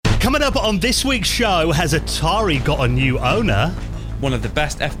Coming up on this week's show, has Atari got a new owner? One of the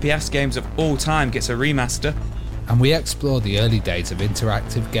best FPS games of all time gets a remaster. And we explore the early days of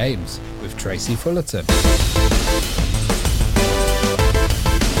interactive games with Tracy Fullerton.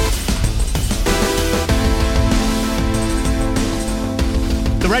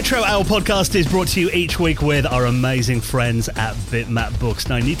 The Retro Hour podcast is brought to you each week with our amazing friends at Bitmap Books.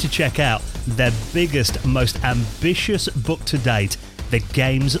 Now, you need to check out their biggest, most ambitious book to date, The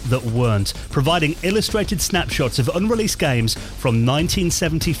Games That Weren't, providing illustrated snapshots of unreleased games from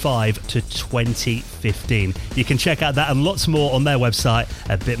 1975 to 2015. You can check out that and lots more on their website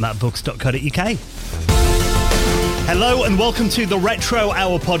at bitmapbooks.co.uk. Hello and welcome to the Retro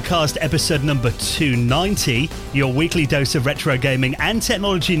Hour podcast, episode number 290, your weekly dose of retro gaming and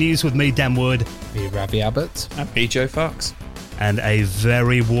technology news with me, Dan Wood. Me, Ravi Abbott. And me, Joe Fox. And a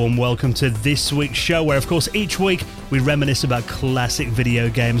very warm welcome to this week's show, where, of course, each week we reminisce about classic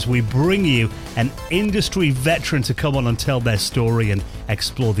video games. We bring you an industry veteran to come on and tell their story and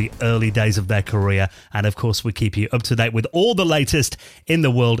explore the early days of their career. And, of course, we keep you up to date with all the latest in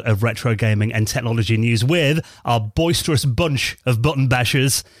the world of retro gaming and technology news with our boisterous bunch of button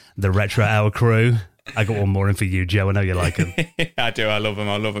bashers, the Retro Hour crew. I got one more in for you, Joe. I know you like them. I do. I love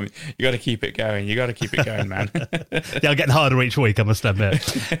them. You got to keep it going. Man. Yeah, getting harder each week, I must admit.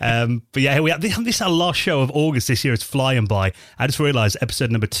 But yeah, here we are. This is our last show of August this year. It's flying by. I just realised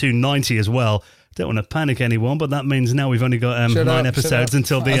episode number 290 as well. Don't want to panic anyone, but that means now we've only got 9 episodes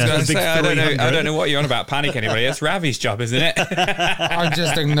until the big 300. I don't know what you're on about. Panic anybody. It's Ravi's job, isn't it? I'm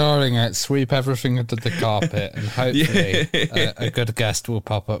just ignoring it. Sweep everything under the carpet, and hopefully a good guest will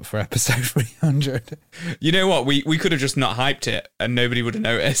pop up for episode 300. You know what? We could have just not hyped it, and nobody would have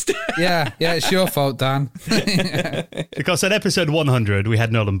noticed. Yeah, it's your fault, Dan. Because at episode 100 we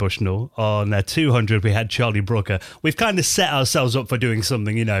had Nolan Bushnell. On 200 we had Charlie Brooker. We've kind of set ourselves up for doing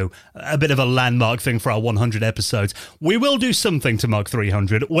something, a bit of a landmark thing for our 100 episodes. We will do something to mark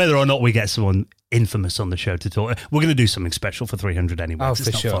 300, whether or not we get someone infamous on the show to talk. We're going to do something special for 300 anyway. Oh,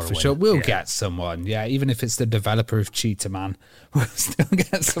 for sure. We'll get someone. Yeah, even if it's the developer of Cheetah Man, we'll still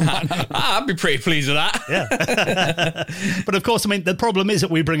get someone. I'd be pretty pleased with that. Yeah. But of course, the problem is that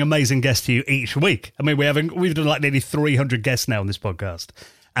we bring amazing guests to you each week. We've done like nearly 300 guests now on this podcast,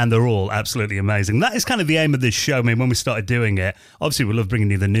 and they're all absolutely amazing. That is kind of the aim of this show. When we started doing it, obviously we love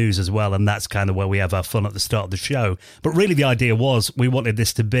bringing you the news as well, and that's kind of where we have our fun at the start of the show. But really the idea was we wanted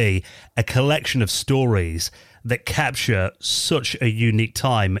this to be a collection of stories that capture such a unique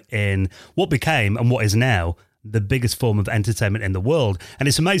time in what became and what is now the biggest form of entertainment in the world. And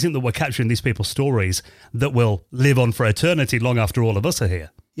it's amazing that we're capturing these people's stories that will live on for eternity long after all of us are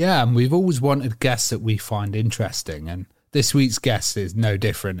here. Yeah, and we've always wanted guests that we find interesting, and this week's guest is no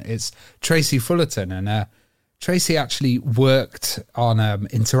different. It's Tracy Fullerton, and Tracy actually worked on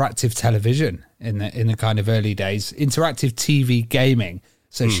interactive television in the kind of early days, interactive TV gaming.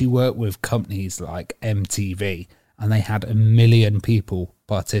 So she worked with companies like MTV, and they had 1 million people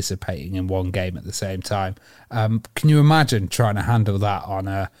participating in one game at the same time. Can you imagine trying to handle that on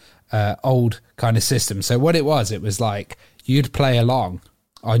a old kind of system? So what it was like you'd play along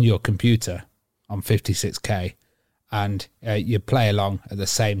on your computer on 56K, and you play along at the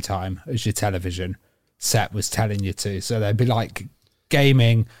same time as your television set was telling you to. So they'd be like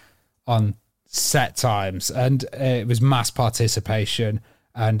gaming on set times, and it was mass participation.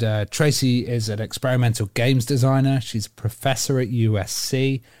 And Tracy is an experimental games designer. She's a professor at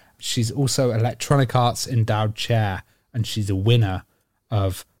USC. She's also Electronic Arts Endowed Chair, and she's a winner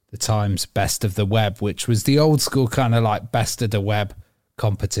of the Times Best of the Web, which was the old school kind of like Best of the Web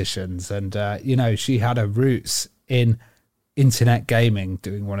competitions. And, she had her roots in internet gaming,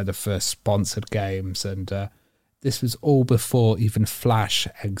 doing one of the first sponsored games, and this was all before even Flash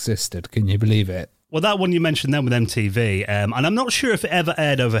existed. Can you believe it? Well, that one you mentioned then with MTV, and I'm not sure if it ever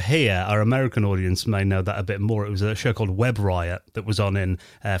aired over here. Our American audience may know that a bit more. It was a show called Web Riot that was on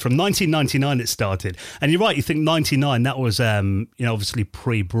from 1999 it started. And you're right, you think 99, that was, obviously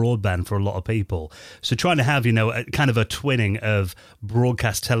pre-broadband for a lot of people. So trying to have, a kind of a twinning of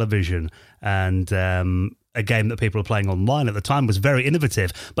broadcast television and a game that people are playing online at the time was very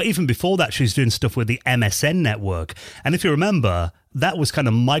innovative. But even before that, she was doing stuff with the MSN network. And if you remember, that was kind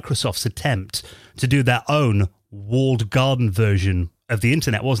of Microsoft's attempt to do their own walled garden version of the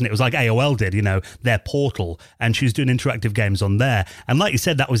internet, wasn't it? It was like AOL did, their portal, and she was doing interactive games on there. And like you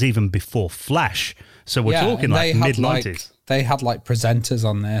said, that was even before Flash. So we're talking like mid-90s. They had like presenters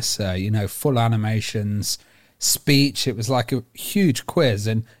on this, full animations, speech. It was like a huge quiz,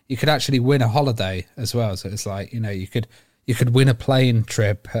 and you could actually win a holiday as well. So it's like, you could you could win a plane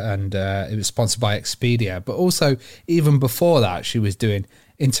trip, and it was sponsored by Expedia. But also, even before that, she was doing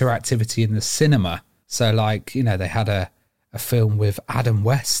interactivity in the cinema. So, like, you know, they had a film with Adam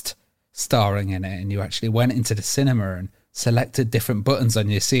West starring in it, and you actually went into the cinema and selected different buttons on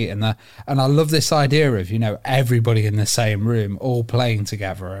your seat. And I love this idea of, you know, everybody in the same room, all playing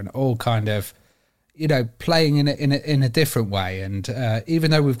together and all kind of, you know, playing in a different way. And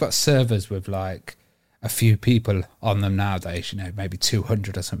even though we've got servers with like a few people on them nowadays, you know, maybe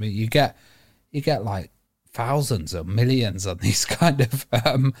 200 or something, you get like thousands or millions on these kind of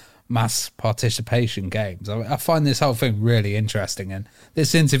mass participation games. I find this whole thing really interesting, and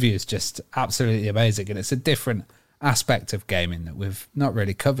this interview is just absolutely amazing, and it's a different aspect of gaming that we've not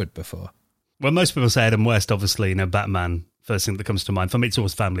really covered before. Well, most people say Adam West, obviously, you know, Batman, first thing that comes to mind. For me, it's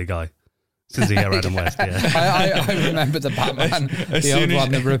always Family Guy. Since you hear Adam West, yeah. I remember the Batman, the old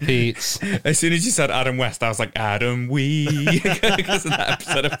one that repeats. As soon as you said Adam West, I was like, Adam Wee, because of that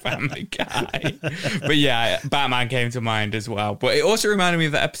episode of Family Guy. But yeah, Batman came to mind as well. But it also reminded me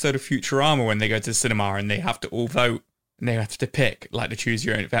of that episode of Futurama when they go to the cinema and they have to all vote and they have to pick, like, the Choose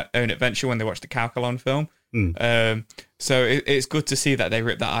Your Own Adventure when they watch the Calculon film. So it's good to see that they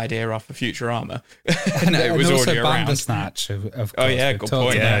ripped that idea off of Futurama. And it was also already around. Bandersnatch, of course. Oh yeah, good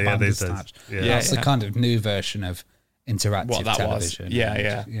point. Yeah, Bandersnatch. That's the kind of new version of interactive television. Was.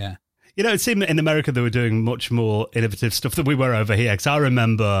 Yeah. You know, it seemed that in America they were doing much more innovative stuff than we were over here. Because I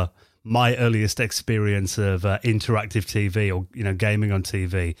remember my earliest experience of interactive TV, or, you know, gaming on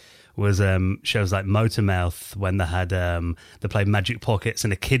TV, was shows like Motormouth, when they had they played Magic Pockets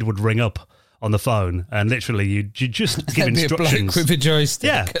and a kid would ring up on the phone, and literally you just give instructions. Be a bloke with a joystick.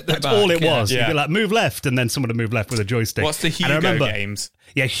 Yeah, that's all it was. You'd be like, move left, and then someone would move left with a joystick. What's the Hugo games?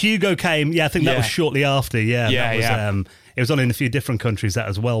 Yeah, Hugo came. Yeah, I think that was shortly after. It was on in a few different countries that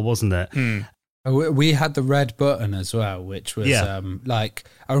as well, wasn't it? We had the red button as well, which was like,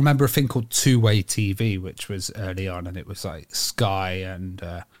 I remember a thing called two-way TV, which was early on, and it was like Sky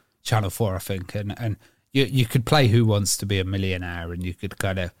and Channel 4, I think, and you could play Who Wants to Be a Millionaire, and you could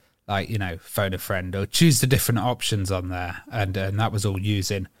kind of, like, you know, phone a friend or choose the different options on there, and that was all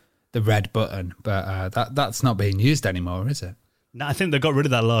using the red button. But that's not being used anymore, is it? No, I think they got rid of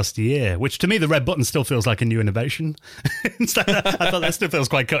that last year, which to me, the red button still feels like a new innovation. I thought that still feels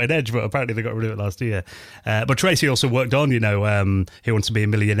quite cutting edge, but apparently they got rid of it last year. But Tracy also worked on, you know, Who Wants to Be a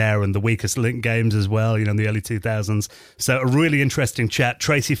Millionaire and the Weakest Link games as well, you know, in the early 2000s. So a really interesting chat.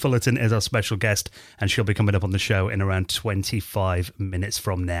 Tracy Fullerton is our special guest, and she'll be coming up on the show in around 25 minutes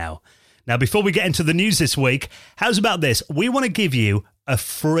from now. Now, before we get into the news this week, how's about this? We want to give you a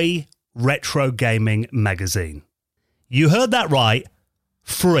free retro gaming magazine. You heard that right.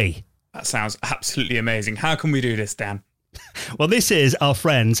 Free. That sounds absolutely amazing. How can we do this, Dan? Well, this is our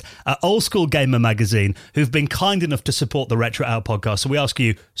friends at Old School Gamer Magazine, who've been kind enough to support the Retro Out podcast. So we ask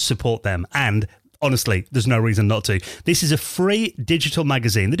you, support them. And honestly, there's no reason not to. This is a free digital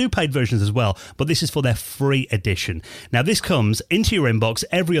magazine. They do paid versions as well, but this is for their free edition. Now, this comes into your inbox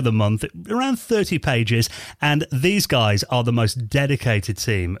every other month, around 30 pages, and these guys are the most dedicated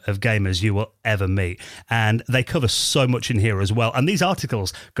team of gamers you will ever meet. And they cover so much in here as well. And these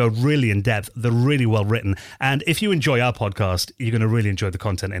articles go really in depth. They're really well written. And if you enjoy our podcast, you're going to really enjoy the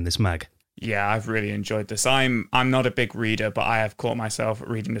content in this mag. Yeah, I've really enjoyed this. I'm not a big reader, but I have caught myself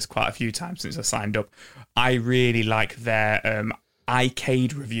reading this quite a few times since I signed up. I really like their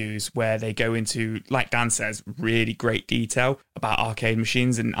arcade reviews, where they go into, like Dan says, really great detail about arcade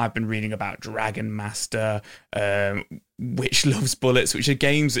machines. And I've been reading about Dragon Master, Witch Loves Bullets, which are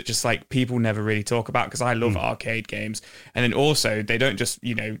games that just, like, people never really talk about, because I love arcade games. And then also, they don't just,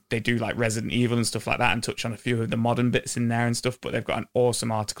 you know, they do like Resident Evil and stuff like that and touch on a few of the modern bits in there and stuff, but they've got an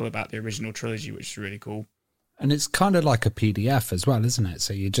awesome article about the original trilogy, which is really cool. And it's kind of like a PDF as well, isn't it?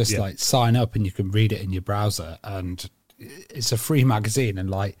 So you just like sign up and you can read it in your browser, and it's a free magazine,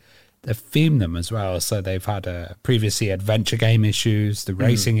 and like they've themed them as well. So they've had previously adventure game issues, the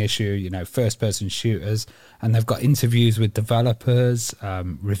racing issue, you know, first person shooters, and they've got interviews with developers,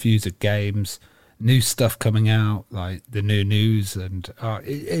 reviews of games, new stuff coming out, like the new news, and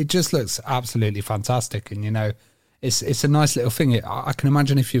it just looks absolutely fantastic. And, you know, it's a nice little thing. I can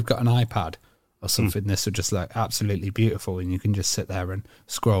imagine if you've got an iPad or something, this would just look absolutely beautiful, and you can just sit there and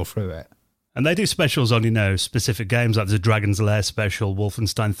scroll through it. And they do specials on, you know, specific games, like there's a Dragon's Lair special,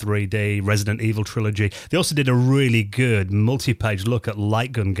 Wolfenstein 3D, Resident Evil trilogy. They also did a really good multi-page look at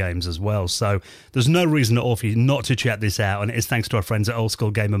light gun games as well. So there's no reason at all for you not to check this out. And it is thanks to our friends at Old School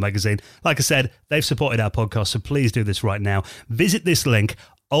Gamer Magazine. Like I said, they've supported our podcast, so please do this right now. Visit this link,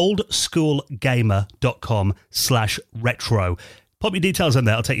 oldschoolgamer.com/retro. Pop your details on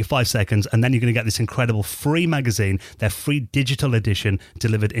there. It'll take you 5 seconds, and then you're going to get this incredible free magazine, their free digital edition,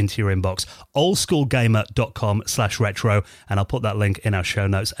 delivered into your inbox. oldschoolgamer.com/retro, and I'll put that link in our show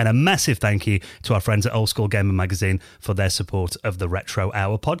notes. And a massive thank you to our friends at Old School Gamer magazine for their support of the Retro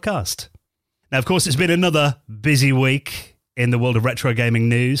Hour podcast. Now, of course, it's been another busy week in the world of retro gaming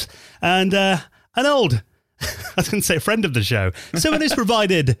news, and an old, I was going to say friend of the show, someone who's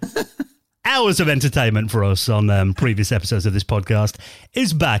provided hours of entertainment for us on previous episodes of this podcast,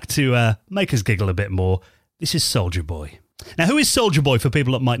 is back to make us giggle a bit more. This is Soulja Boy. Now, who is Soulja Boy for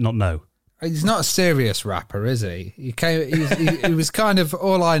people that might not know? He's not a serious rapper, is he? He was kind of,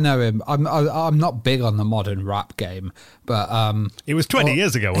 all I know him. I'm not big on the modern rap game, but it was 20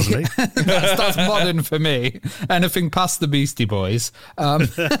 years ago, wasn't he? that's modern for me. Anything past the Beastie Boys. Yeah,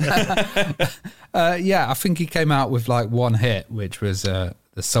 I think he came out with like one hit, which was the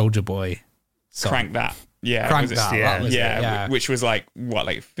Soulja Boy song. Crank That. Yeah, Crank That. Which was like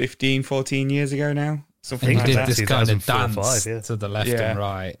 15, 14 years ago now. Something like that. He did this kind of dance yeah. to the left and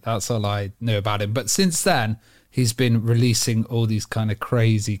right. That's all I knew about him. But since then, he's been releasing all these kind of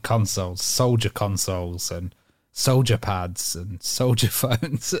crazy consoles, Soldier consoles and Soldier pads and Soldier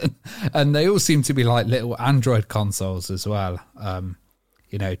phones. And they all seem to be like little Android consoles as well,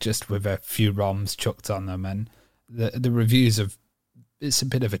 just with a few ROMs chucked on them. And the reviews it's a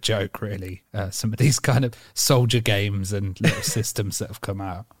bit of a joke, really, some of these kind of Soldier games and little systems that have come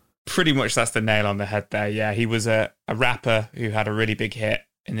out. Pretty much that's the nail on the head there. Yeah, he was a rapper who had a really big hit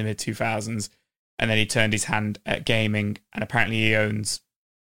in the mid-2000s, and then he turned his hand at gaming, and apparently he owns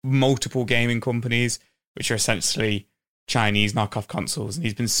multiple gaming companies, which are essentially Chinese knockoff consoles, and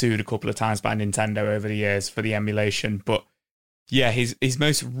he's been sued a couple of times by Nintendo over the years for the emulation. But yeah, his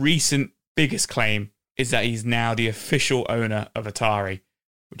most recent biggest claim is that he's now the official owner of Atari,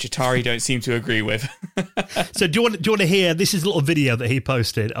 which Atari don't seem to agree with. So do you want to hear, this is a little video that he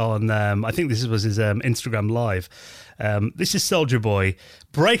posted on, I think this was his Instagram Live. This is Soulja Boy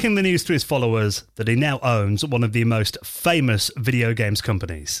breaking the news to his followers that he now owns one of the most famous video games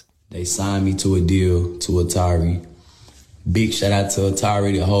companies. They signed me to a deal to Atari. Big shout out to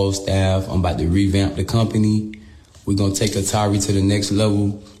Atari, the whole staff. I'm about to revamp the company. We're going to take Atari to the next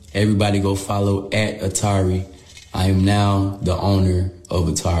level. Everybody go follow at Atari. I am now the owner of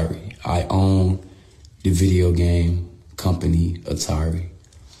Atari. I own the video game company Atari.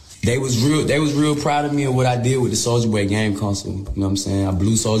 They was real proud of me and what I did with the Soulja Boy game console. You know what I'm saying? I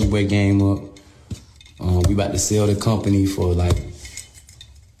blew Soulja Boy game up. We about to sell the company for like,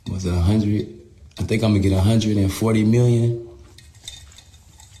 was it 100? I think I'm gonna get 140 million.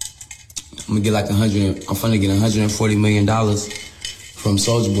 I'm gonna get like I'm finna get $140 million from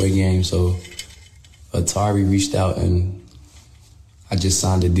Soulja Boy game. So Atari reached out and I just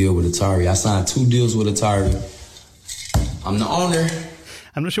signed a deal with Atari. I signed 2 deals with Atari. I'm the owner.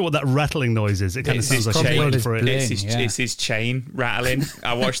 I'm not sure what that rattling noise is. It kind of sounds like chain for it. It's his chain rattling.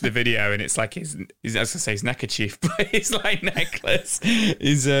 I watched the video and it's like his I was gonna say his neckerchief, but his like necklace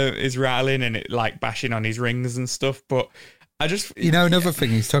is rattling and it like bashing on his rings and stuff. But I just another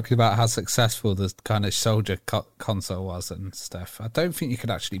thing, he's talking about how successful the kind of Soldier console was and stuff. I don't think you could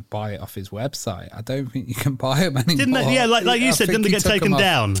actually buy it off his website. I don't think you can buy them anymore. Didn't they, like you said, didn't they get taken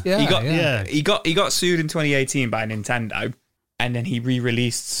down? Yeah, he got sued in 2018 by Nintendo, and then he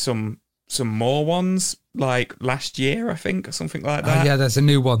re-released some more ones like last year, I think, or something like that. Yeah, there's a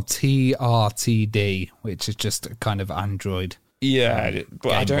new one, TRTD, which is just a kind of Android. Yeah,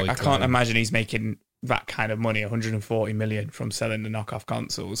 but I can't imagine he's making that kind of money, 140 million from selling the knockoff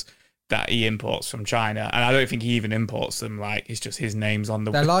consoles that he imports from China, and I don't think he even imports them. Like, it's just his name's on the.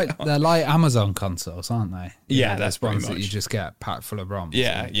 They're like Amazon consoles, aren't they? Yeah, that's ones that you just get packed full of ROMs.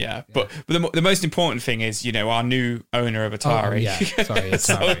 Yeah. But the most important thing is, our new owner of Atari.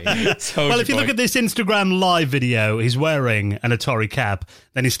 Atari. Well, if you look at this Instagram live video, he's wearing an Atari cap.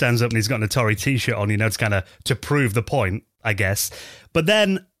 Then he stands up and he's got an Atari T-shirt on. It's kind of to prove the point, I guess. But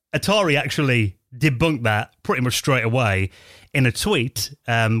then Atari actually debunked that pretty much straight away in a tweet,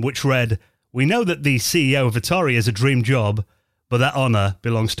 which read, "We know that the CEO of Atari is a dream job, but that honor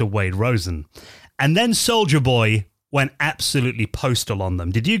belongs to Wade Rosen." And then Soulja Boy went absolutely postal on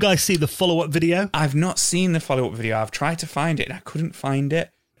them. Did you guys see the follow-up video? I've not seen the follow-up video. I've tried to find it and I couldn't find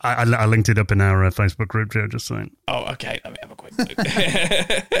it. I linked it up in our Facebook group, Joe, just saying. Oh, okay. Let me have a quick look.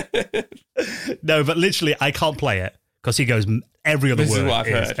 No, but literally, I can't play it because he goes, every other word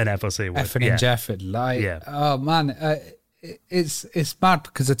is an FOC word. Effing and Jefford. Oh, man. It's mad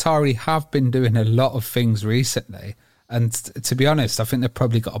because Atari have been doing a lot of things recently. And to be honest, I think they've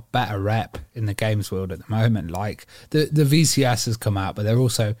probably got a better rep in the games world at the moment. Like, the VCS has come out, but they're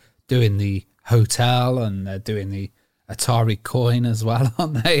also doing the Hotel and they're doing the Atari coin as well,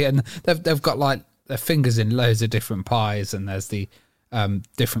 aren't they? And they've got like their fingers in loads of different pies, and there's the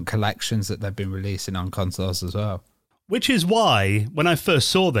different collections that they've been releasing on consoles as well. Which is why, when I first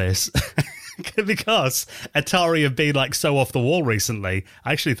saw this, because Atari have been like so off the wall recently,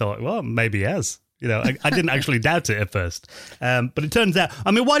 I actually thought, well, maybe he has. You know, I didn't actually doubt it at first. But it turns out,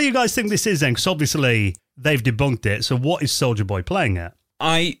 I mean, why do you guys think this is then? Because obviously they've debunked it. So what is Soulja Boy playing at?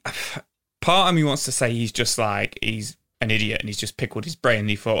 Part of me wants to say he's just like, he's an idiot and he's just pickled his brain and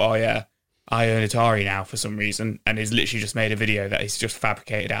he thought, oh yeah, I own Atari now for some reason, and he's literally just made a video that he's just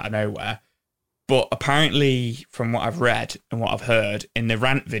fabricated out of nowhere. But apparently, from what I've read and what I've heard, in the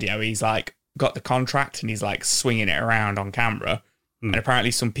rant video, he's like got the contract and he's like swinging it around on camera. And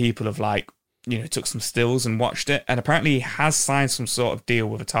apparently some people have like, you know, took some stills and watched it. And apparently he has signed some sort of deal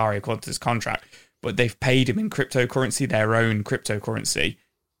with Atari according to his contract, but they've paid him in cryptocurrency, their own cryptocurrency.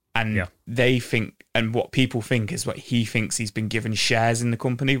 And they think, and what people think is what he thinks he's been given shares in the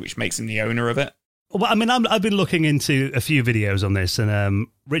company, which makes him the owner of it. Well, I mean, I've been looking into a few videos on this, and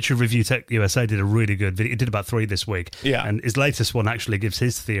Richard Review Tech USA did a really good video. He did about 3 this week. Yeah. And his latest one actually gives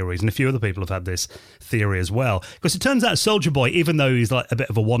his theories, and a few other people have had this theory as well. Because it turns out Soulja Boy, even though he's like a bit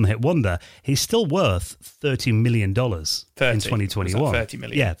of a one-hit wonder, he's still worth $30 million in 2021. 30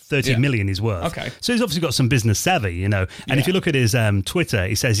 million? Yeah, 30 million he's worth. Okay. So he's obviously got some business savvy, you know. And if you look at his Twitter,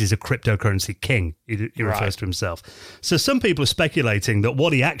 he says he's a cryptocurrency king. He refers to himself. So some people are speculating that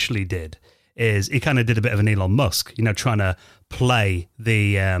what he actually did is he kind of did a bit of an Elon Musk, you know, trying to play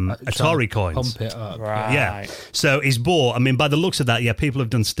the Atari coins. Pump it up. Right. Yeah. So he's bought, I mean, by the looks of that, people have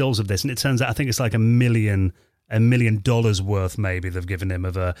done stills of this, and it turns out, I think it's like $1 million worth maybe they've given him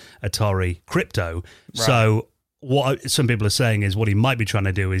of a Atari crypto. Right. So what some people are saying is what he might be trying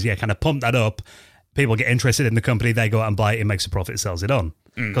to do is, kind of pump that up. People get interested in the company, they go out and buy it, it makes a profit, sells it on.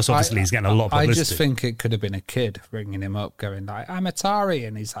 Because obviously he's getting a lot of publicity. I just think it could have been a kid ringing him up going like, I'm Atari.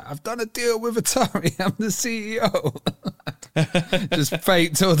 And he's like, I've done a deal with Atari. I'm the CEO. Just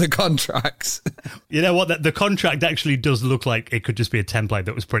faked all the contracts. You know what? The contract actually does look like it could just be a template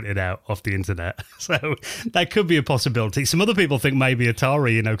that was printed out off the internet. So that could be a possibility. Some other people think maybe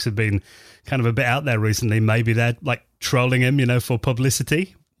Atari, you know, because they've been kind of a bit out there recently. Maybe they're like trolling him, you know, for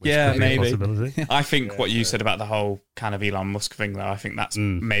publicity. Yeah, maybe. I think what you said about the whole kind of Elon Musk thing, though, I think that's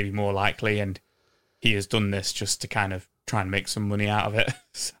maybe more likely, and he has done this just to kind of try and make some money out of it.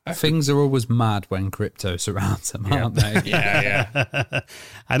 So. Things are always mad when crypto surrounds them, aren't they? Yeah.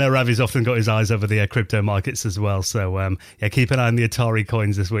 I know Ravi's often got his eyes over the crypto markets as well, so keep an eye on the Atari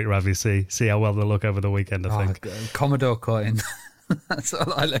coins this week, Ravi. See how well they look over the weekend, I think. Commodore coin. That's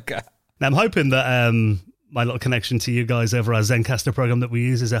all I look at. Now, I'm hoping that my little connection to you guys over our Zencaster program that we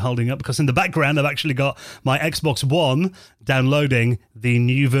use is holding up, because in the background I've actually got my Xbox One downloading the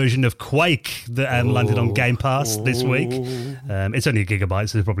new version of Quake that landed on Game Pass this week. It's only a gigabyte,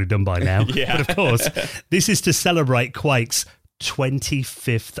 so it's probably done by now. But of course, this is to celebrate Quake's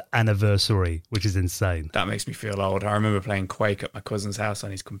 25th anniversary, which is insane. That makes me feel old. I remember playing Quake at my cousin's house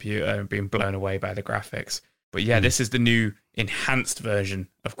on his computer and being blown away by the graphics. But this is the new enhanced version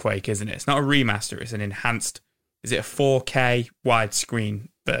of Quake, isn't it? It's not a remaster, it's an enhanced, is it a 4K widescreen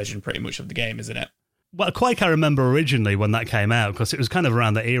version pretty much of the game, isn't it? Well, Quake I remember originally when that came out, because it was kind of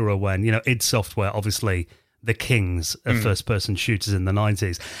around the era when, you know, id Software, obviously the kings of first-person shooters in the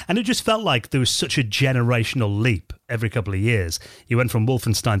 90s. And it just felt like there was such a generational leap every couple of years. You went from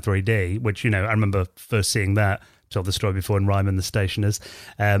Wolfenstein 3D, which, you know, I remember first seeing that, told the story before in Ryman the Stationers.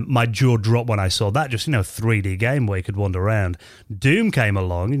 My jaw dropped when I saw that, just, you know, 3D game where you could wander around. Doom came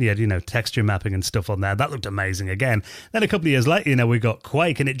along and you had, you know, texture mapping and stuff on there. That looked amazing again. Then a couple of years later, you know, we got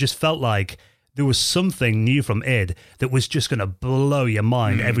Quake, and it just felt like there was something new from id that was just going to blow your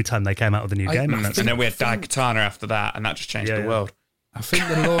mind every time they came out with a new game. And then we had Daikatana after that, and that just changed the world. I think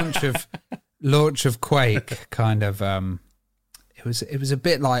the launch of Quake kind of it was a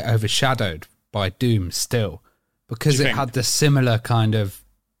bit like overshadowed by Doom still, because it had the similar kind of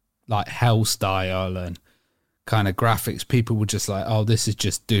like hell style and kind of graphics. People were just like, oh, this is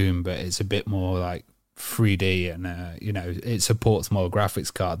just Doom, but it's a bit more like 3D and, you know, it supports more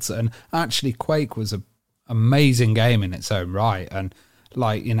graphics cards. And actually Quake was an amazing game in its own right. And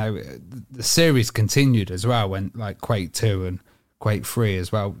like, you know, the series continued as well when like Quake 2 and Quake 3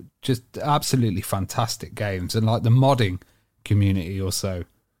 as well. Just absolutely fantastic games. And like the modding community also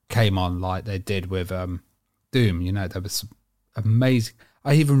came on like they did with Doom, you know, there was amazing.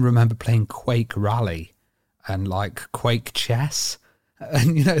 I even remember playing Quake Rally and like Quake Chess,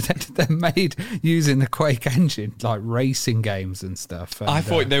 and you know they're made using the Quake engine, like racing games and stuff. And, I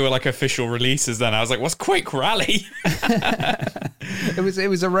thought they were like official releases. Then I was like, "What's Quake Rally?" It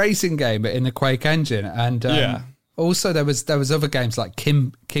was a racing game, but in the Quake engine, and Also, there was other games like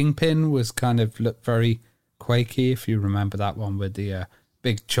Kingpin was kind of looked very Quakey, if you remember that one with the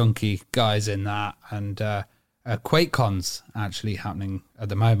big chunky guys in that. And QuakeCon's actually happening at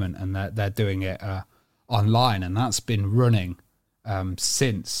the moment, and they're doing it online, and that's been running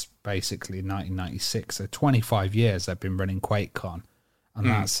since basically 1996. So 25 years they've been running QuakeCon, and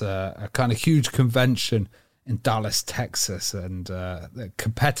that's a kind of huge convention in Dallas, Texas, and the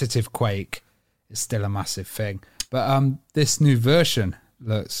competitive Quake is still a massive thing. But this new version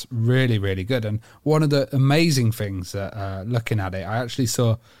looks really, really good. And one of the amazing things that looking at it, I actually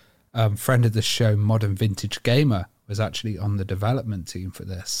saw friend of the show, Modern Vintage Gamer, was actually on the development team for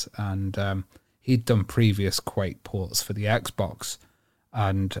this. And he'd done previous Quake ports for the Xbox.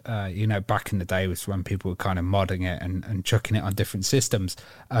 And, back in the day was when people were kind of modding it and chucking it on different systems.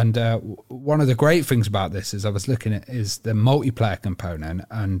 And one of the great things about this is I was looking at is the multiplayer component,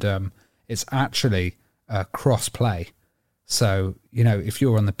 and it's actually cross-play. So, if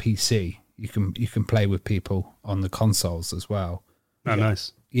you're on the PC, you can play with people on the consoles as well. Oh,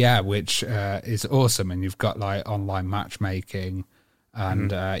 nice. Yeah, which is awesome. And you've got like online matchmaking,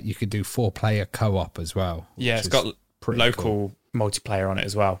 and you could do 4-player co-op as well. Yeah, it's got local cool multiplayer on it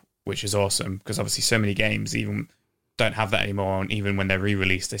as well, which is awesome, because obviously so many games even don't have that anymore, and even when they're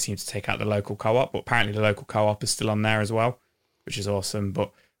re-released they seem to take out the local co-op, but apparently the local co-op is still on there as well, which is awesome.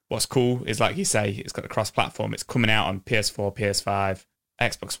 But what's cool is, like you say, it's got the cross-platform. It's coming out on PS4, PS5,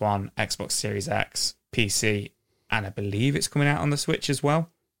 Xbox One, Xbox Series X, PC, and I believe it's coming out on the Switch as well.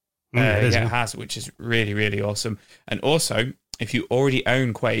 It has, which is really, really awesome. And also, if you already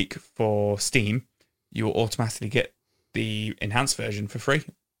own Quake for Steam, you will automatically get the enhanced version for free,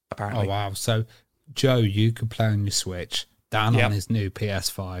 apparently. Oh, wow. So, Joe, you could play on your Switch, Dan on his new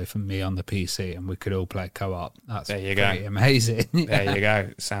PS5, and me on the PC, and we could all play co-op. That's pretty amazing. There you go.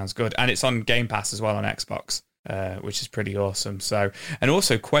 Sounds good. And it's on Game Pass as well on Xbox, which is pretty awesome. So, and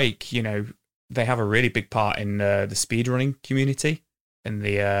also Quake, they have a really big part in the speedrunning community. In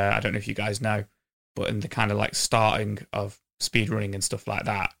the, I don't know if you guys know, but in the kind of like starting of speedrunning and stuff like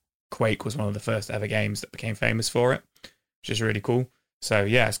that, Quake was one of the first ever games that became famous for it, which is really cool. So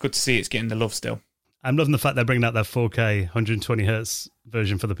yeah, it's good to see it's getting the love still. I'm loving the fact they're bringing out that 4K 120 hertz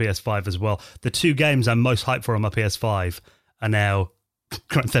version for the PS5 as well. The two games I'm most hyped for on my PS5 are now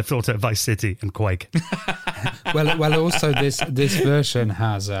Grand Theft Auto Vice City and Quake. well, also this version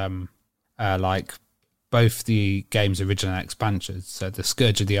has like both the game's original expansions, so the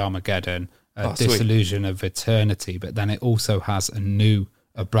Scourge of the Armageddon, Disillusion of Eternity, but then it also has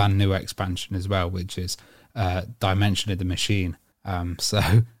a brand new expansion as well, which is Dimension of the Machine. So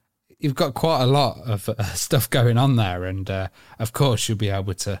you've got quite a lot of stuff going on there, and of course you'll be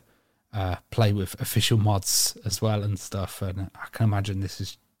able to play with official mods as well and stuff. And I can imagine this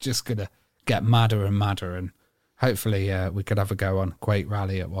is just going to get madder and madder, and hopefully we could have a go on Quake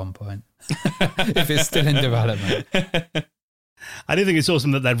Rally at one point if it's still in development. I do think it's awesome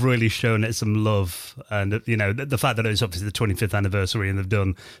that they've really shown it some love, and the fact that it's obviously the 25th anniversary and they've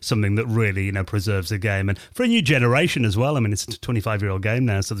done something that really preserves the game, and for a new generation as well. I mean, it's a 25-year-old game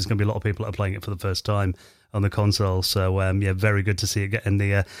now, so there's going to be a lot of people that are playing it for the first time on the console. So very good to see it getting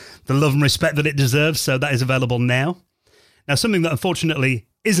the love and respect that it deserves. So that is available now. Now, something that unfortunately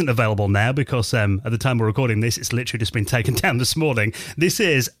isn't available now, because at the time we're recording this, it's literally just been taken down this morning. This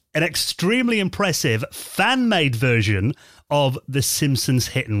is an extremely impressive fan-made version of The Simpsons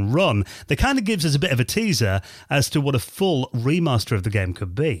Hit and Run that kind of gives us a bit of a teaser as to what a full remaster of the game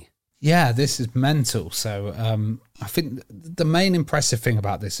could be. Yeah, this is mental. So I think the main impressive thing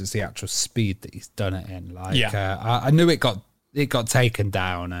about this is the actual speed that he's done it in. I knew it got taken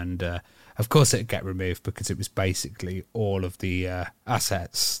down, and of course it'd get removed because it was basically all of the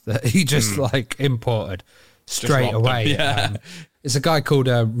assets that he just imported straight away. It's a guy called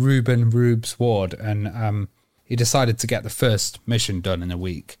Ruben Rubes Ward, and he decided to get the first mission done in a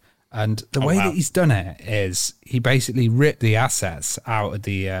week. And the way that he's done it is he basically ripped the assets out of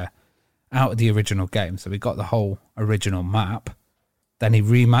the original game. So we got the whole original map. Then he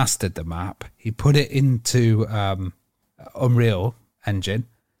remastered the map. He put it into Unreal Engine,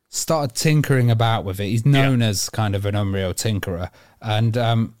 started tinkering about with it. He's known as kind of an Unreal tinkerer.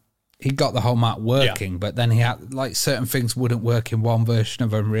 And he got the whole map working, but then he had certain things wouldn't work in one version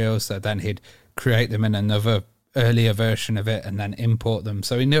of Unreal. So then he'd create them in another earlier version of it and then import them.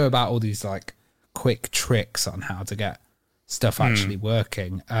 So he knew about all these quick tricks on how to get stuff actually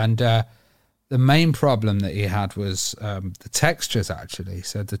working. And the main problem that he had was the textures, actually.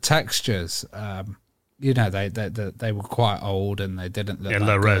 So the textures, they were quite old and they didn't look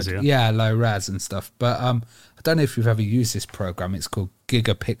low res, low res and stuff. But I don't know if you've ever used this program. It's called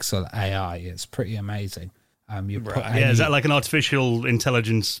Gigapixel AI. It's pretty amazing. You put Right. Yeah, is that like an artificial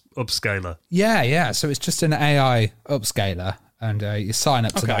intelligence upscaler? Yeah. So it's just an AI upscaler, and you sign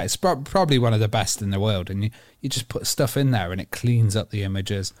up to that. It's probably one of the best in the world, and you just put stuff in there, and it cleans up the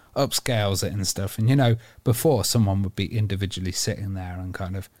images, upscales it and stuff. And before someone would be individually sitting there and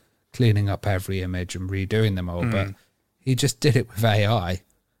kind of cleaning up every image and redoing them all, but he just did it with AI,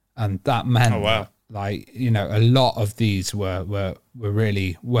 and that meant a lot of these were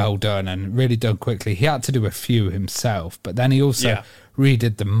really well done and really done quickly. He had to do a few himself, but then he also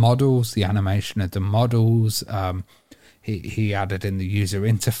redid the models, the animation of the models. He added in the user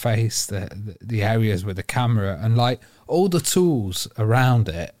interface, the areas with the camera, and like all the tools around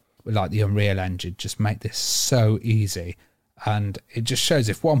it with like the Unreal Engine just make this so easy. And it just shows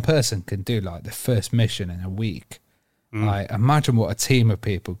if one person can do like the first mission in a week, like imagine what a team of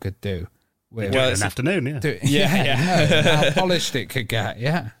people could do. With an afternoon, How polished it could get,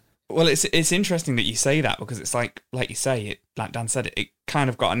 Well, it's interesting that you say that, because it's like you say, like Dan said, it kind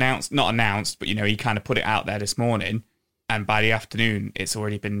of got not announced, but he kind of put it out there this morning, and by the afternoon, it's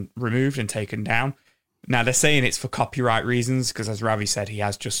already been removed and taken down. Now they're saying it's for copyright reasons, because as Ravi said,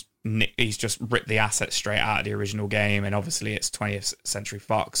 he's just ripped the assets straight out of the original game, and obviously it's 20th Century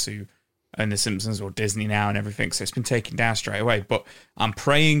Fox who own The Simpsons, or Disney now and everything, so it's been taken down straight away. But I'm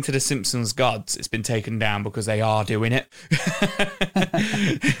praying to the Simpsons gods it's been taken down, because they are doing it.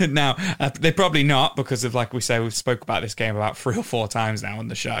 Now, they're probably not, because of, like we say, we've spoke about this game about 3 or 4 times now on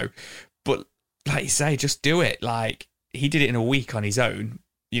the show. But like you say, just do it. Like, he did it in a week on his own,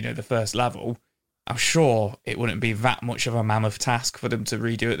 the first level. I'm sure it wouldn't be that much of a mammoth task for them to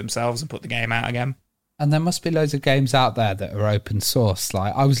redo it themselves and put the game out again. And there must be loads of games out there that are open source.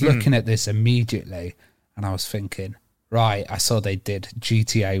 Like, I was looking at this immediately, and I was thinking, right, I saw they did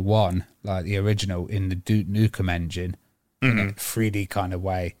GTA 1, like the original, in the Duke Nukem engine, in a 3D kind of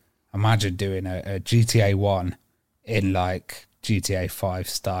way. Imagine doing a GTA 1 in, like, GTA 5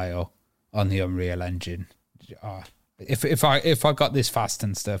 style on the Unreal Engine. If I got this fast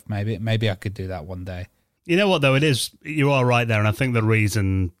and stuff, maybe I could do that one day. You know what, though? You are right there, and I think the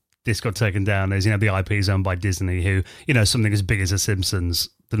reason this got taken down is, the IP is owned by Disney, who, something as big as The Simpsons,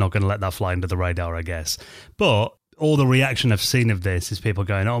 they're not going to let that fly under the radar, I guess. But all the reaction I've seen of this is people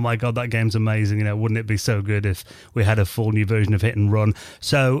going, oh my God, that game's amazing. Wouldn't it be so good if we had a full new version of Hit and Run?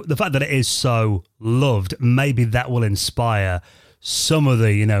 So the fact that it is so loved, maybe that will inspire some of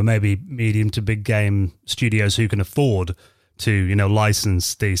the, maybe medium to big game studios who can afford to,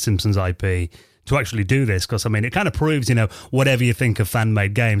 license the Simpsons IP to actually do this, because it kind of proves, whatever you think of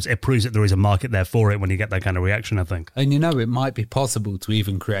fan-made games, it proves that there is a market there for it when you get that kind of reaction, I think. And it might be possible to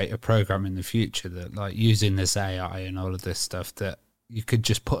even create a program in the future that, like, using this AI and all of this stuff, that you could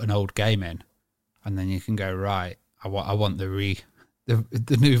just put an old game in, and then you can go, right, I want the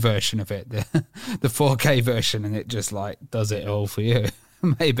new version of it, the 4K version, and it just like does it all for you.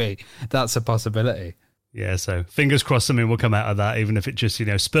 Maybe that's a possibility. Yeah, so fingers crossed something will come out of that, even if it just,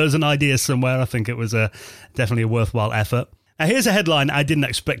 spurs an idea somewhere. I think it was definitely a worthwhile effort. Now, here's a headline I didn't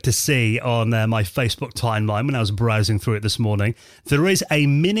expect to see on my Facebook timeline when I was browsing through it this morning. There is a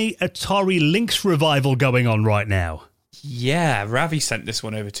mini Atari Lynx revival going on right now. Yeah, Ravi sent this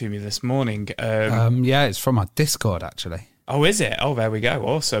one over to me this morning. Yeah, it's from our Discord, actually. Oh, is it? Oh, there we go.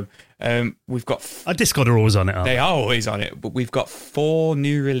 Awesome. We've got... Our Discord are always on it, aren't they? They are always on it, but we've got 4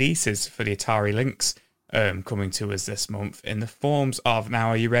 new releases for the Atari Lynx coming to us this month in the forms of... Now,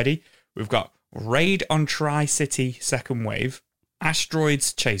 are you ready? We've got Raid on Tri-City Second Wave,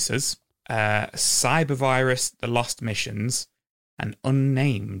 Asteroids Chasers, Cybervirus The Lost Missions, and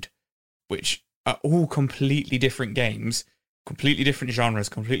Unnamed, which are all completely different games, completely different genres,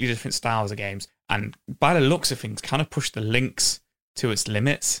 completely different styles of games, and by the looks of things, kind of push the Lynx to its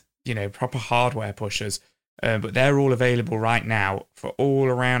limits, proper hardware pushers. But they're all available right now for all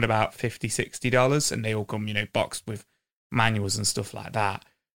around about $50, $60, and they all come, boxed with manuals and stuff like that.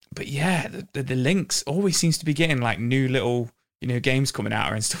 But yeah, the Lynx always seems to be getting like new little, games coming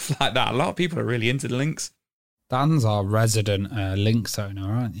out and stuff like that. A lot of people are really into the Lynx. Dan's our resident Lynx owner,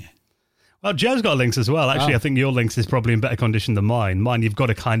 aren't you? Well, Joe's got a Lynx as well. Actually, I think your Lynx is probably in better condition than mine. Mine, you've got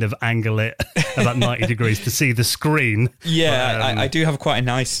to kind of angle it about 90 degrees to see the screen. Yeah, but, I do have quite a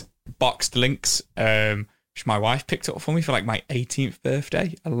nice boxed Lynx, which my wife picked up for me for like my 18th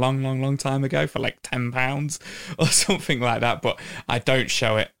birthday a long time ago for like £10 or something like that. But I don't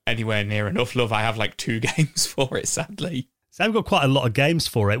show it anywhere near enough love. I have like 2 games for it, sadly. So I've got quite a lot of games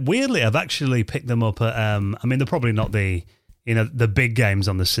for it. Weirdly, I've actually picked them up at, they're probably not the big games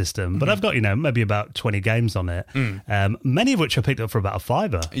on the system, but I've got, maybe about 20 games on it. Many of which I picked up for about a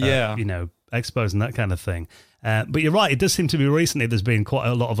 £5. Yeah. Expos and that kind of thing. But you're right, it does seem to be recently there's been quite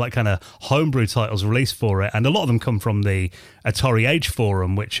a lot of like kind of homebrew titles released for it, and a lot of them come from the Atari Age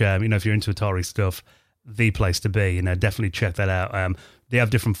forum, which if you're into Atari stuff, the place to be. Definitely check that out. They have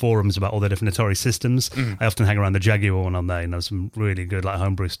different forums about all the different Atari systems. I often hang around the Jaguar one on there. Some really good like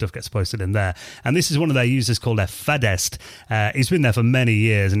homebrew stuff gets posted in there. And this is one of their users called Fadest. He's been there for many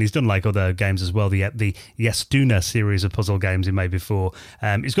years, and he's done like other games as well. The Yestuna series of puzzle games he made before.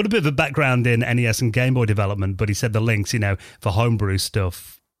 He's got a bit of a background in NES and Game Boy development, but he said the links, for homebrew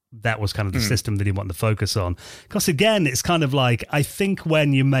stuff, that was kind of the system that he wanted to focus on. Because again, it's kind of like, I think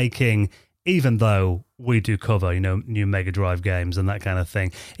when you're making, even though we do cover, new Mega Drive games and that kind of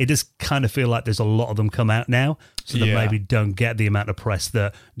thing, it does kind of feel like there's a lot of them come out now, so that maybe don't get the amount of press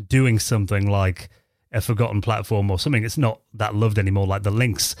that doing something like a forgotten platform or something it's not that loved anymore, like the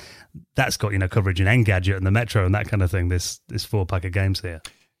Lynx, that's got coverage in Engadget and the Metro and that kind of thing. This 4-pack of games here.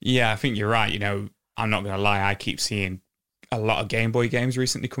 Yeah, I think you're right. I'm not going to lie, I keep seeing a lot of Game Boy games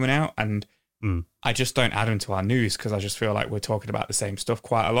recently coming out, and I just don't add them to our news because I just feel like we're talking about the same stuff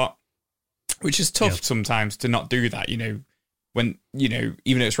quite a lot. Which is tough sometimes to not do that, when, even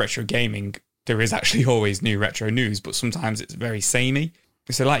though it's retro gaming, there is actually always new retro news, but sometimes it's very samey.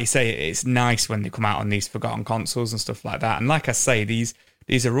 So like you say, it's nice when they come out on these forgotten consoles and stuff like that. And like I say, these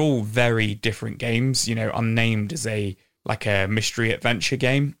are all very different games, Unnamed is a mystery adventure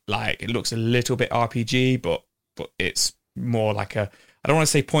game. Like, it looks a little bit RPG, but it's more like I don't want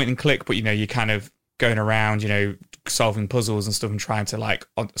to say point and click, but, you're kind of going around, solving puzzles and stuff and trying to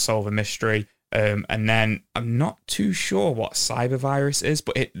solve a mystery. And then I'm not too sure what Cybervirus is,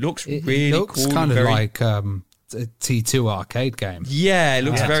 but it looks really cool. It looks kind of like a T2 arcade game. Yeah, it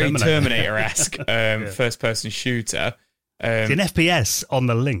looks very Terminator-esque, first-person shooter. It's an FPS on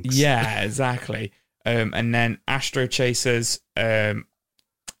the Lynx. Yeah, exactly. And then Astro Chasers,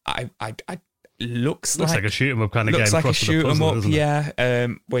 looks like a shoot 'em up kind of game. Looks like a shoot 'em up,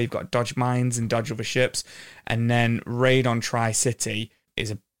 where you've got to dodge mines and dodge other ships. And then Raid on Tri-City is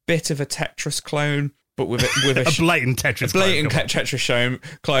a bit of a Tetris clone, but with a blatant Tetris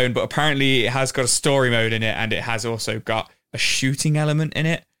clone. But apparently it has got a story mode in it, and it has also got a shooting element in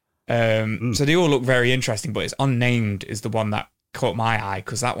it. So they all look very interesting, but it's Unnamed is the one that caught my eye,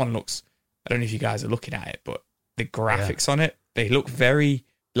 because that one looks, I don't know if you guys are looking at it, but the graphics on it, they look very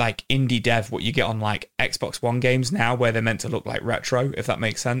like indie dev, what you get on like Xbox One games now, where they're meant to look like retro, if that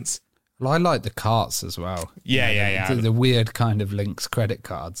makes sense. Well, I like the carts as well. Yeah. The weird kind of Lynx credit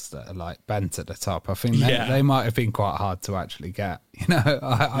cards that are like bent at the top. I think they might have been quite hard to actually get.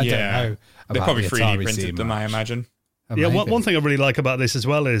 I don't know. They probably 3D printed them, I imagine. Yeah, one thing I really like about this as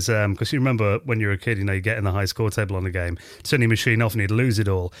well is, because you remember when you're a kid, you get in the high score table on the game, turn your machine off and you'd lose it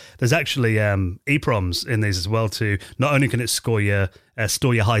all. There's actually EPROMs in these as well too. Not only can it store your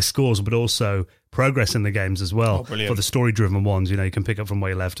high scores, but also progress in the games as well. For the story-driven ones, you can pick up from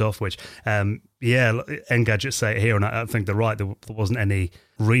where you left off, which, Engadget say it here, and I think they're right, there wasn't any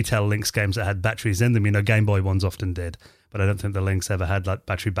retail Lynx games that had batteries in them. Game Boy ones often did, but I don't think the Lynx ever had like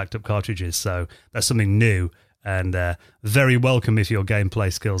battery-backed-up cartridges, so that's something new. And very welcome if your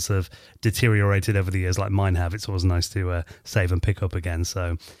gameplay skills have deteriorated over the years like mine have. It's always nice to save and pick up again.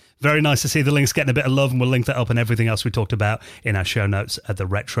 So very nice to see the Lynx getting a bit of love, and we'll link that up and everything else we talked about in our show notes at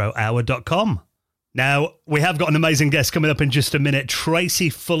theretrohour.com. Now, we have got an amazing guest coming up in just a minute. Tracy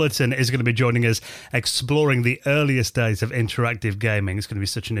Fullerton is going to be joining us, exploring the earliest days of interactive gaming. It's going to be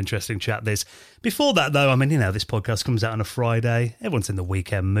such an interesting chat, this. Before that, though, this podcast comes out on a Friday. Everyone's in the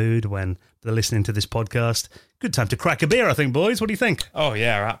weekend mood when they're listening to this podcast. Good time to crack a beer, I think, boys. What do you think? Oh,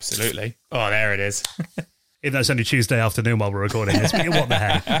 yeah, absolutely. Oh, there it is. Even though it's only Tuesday afternoon while we're recording this, but what the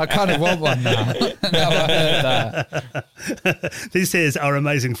heck? I kind of want one now. Now I heard that. This is our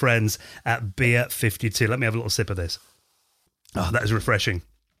amazing friends at Beer 52. Let me have a little sip of this. Oh, that is refreshing.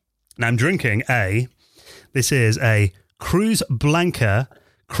 Now I'm drinking this is a Cruz Blanca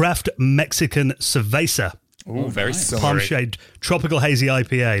Craft Mexican Cerveza. Oh, very summery. Palm Shade Tropical Hazy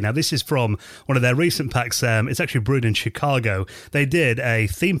IPA. Now, this is from one of their recent packs. It's actually brewed in Chicago. They did a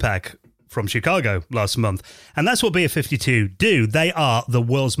theme pack from Chicago last month, and that's what Beer 52 do. They are the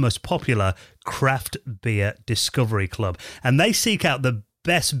world's most popular craft beer discovery club, and they seek out the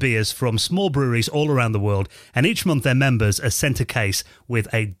best beers from small breweries all around the world, and each month their members are sent a case with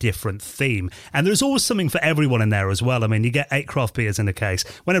a different theme. And there's always something for everyone in there as well. You get 8 craft beers in a case.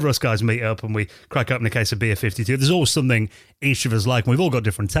 Whenever us guys meet up and we crack open a case of Beer 52, there's always something each of us like, and we've all got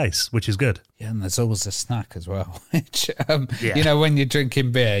different tastes, which is good. Yeah, and there's always a snack as well, which, when you're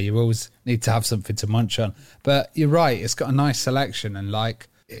drinking beer, you always need to have something to munch on. But you're right, it's got a nice selection, and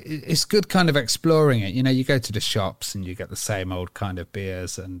it's good kind of exploring it. You go to the shops and you get the same old kind of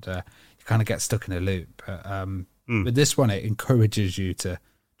beers, and you kind of get stuck in a loop. With this one, it encourages you to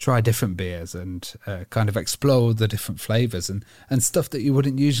try different beers and kind of explore the different flavors and stuff that you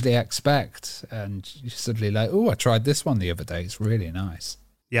wouldn't usually expect. And you're suddenly like, oh, I tried this one the other day. It's really nice.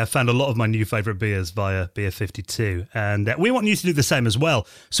 Yeah, I found a lot of my new favourite beers via Beer 52. And we want you to do the same as well.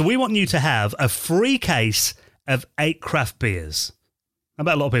 So we want you to have a free case of 8 craft beers. I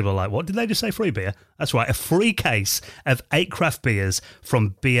bet a lot of people are like, what did they just say, free beer? That's right, a free case of 8 craft beers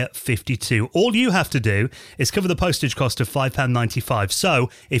from Beer 52. All you have to do is cover the postage cost of £5.95. So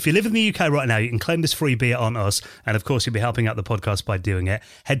if you live in the UK right now, you can claim this free beer on us. And of course, you'll be helping out the podcast by doing it.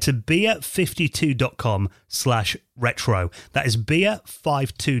 Head to beer52.com/retro. That is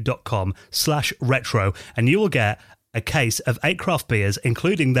beer52.com/retro. And you will get a case of 8 craft beers,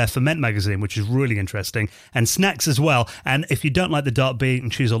 including their Ferment magazine, which is really interesting, and snacks as well. And if you don't like the dark beer, you can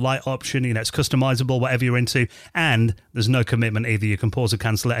choose a light option. You know, it's customizable, whatever you're into. And there's no commitment either. You can pause or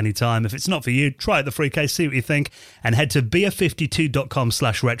cancel at any time. If it's not for you, try it the free case, see what you think. And head to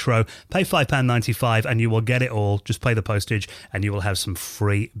beer52.com/retro, pay £5.95, and you will get it all. Just pay the postage, and you will have some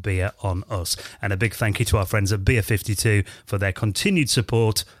free beer on us. And a big thank you to our friends at Beer 52 for their continued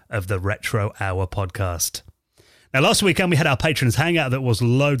support of the Retro Hour podcast. Now, last weekend we had our patrons hangout that was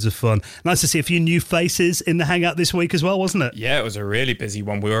loads of fun. Nice to see a few new faces in the hangout this week as well, wasn't it? Yeah, it was a really busy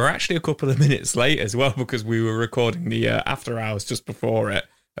one. We were actually a couple of minutes late as well because we were recording the after hours just before it.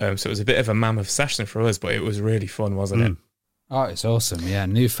 So it was a bit of a mammoth session for us, but it was really fun, wasn't it? Oh, it's awesome. Yeah,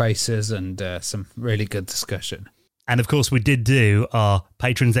 new faces and some really good discussion. And of course, we did do our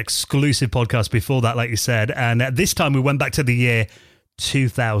patrons exclusive podcast before that, like you said. And this time we went back to the year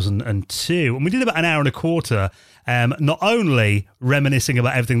 2002, and we did about an hour and a quarter, not only reminiscing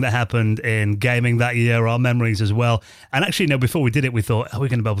about everything that happened in gaming that year, our memories as well. And actually, before we did it, we thought, are we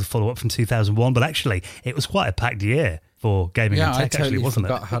going to be able to follow up from 2001? But actually, it was quite a packed year for gaming and tech, actually, wasn't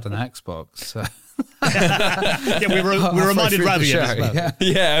it? I had an Xbox. So. Yeah, we reminded Ravi as well.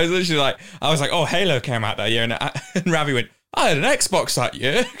 Yeah, I was literally I was like, oh, Halo came out that year, and Ravi went, I had an Xbox that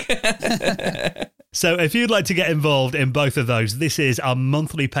year. So if you'd like to get involved in both of those, this is our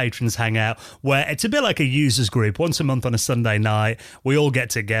monthly patrons hangout, where it's a bit like a users group. Once a month on a Sunday night, we all get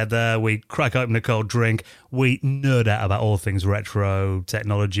together, we crack open a cold drink, we nerd out about all things retro,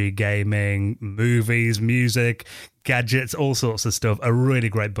 technology, gaming, movies, music, gadgets, all sorts of stuff. A really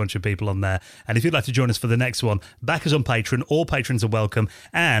great bunch of people on there. And if you'd like to join us for the next one, back us on Patreon. All patrons are welcome.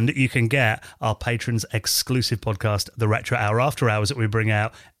 And you can get our patrons exclusive podcast, The Retro Hour After Hours, that we bring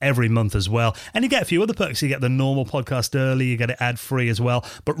out every month as well. And you get a few other perks. You get the normal podcast early, you get it ad-free as well.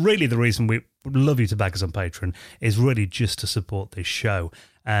 But really the reason we would love you to back us on Patreon is really just to support this show.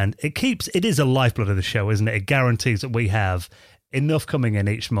 And it is a lifeblood of the show, isn't it? It guarantees that we have enough coming in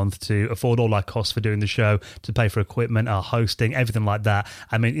each month to afford all our costs for doing the show, to pay for equipment, our hosting, everything like that.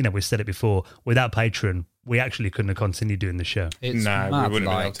 I mean, we've said it before, without Patreon, we actually couldn't have continued doing the show. We wouldn't have been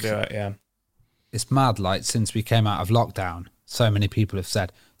able to do it, yeah. It's mad, since we came out of lockdown, so many people have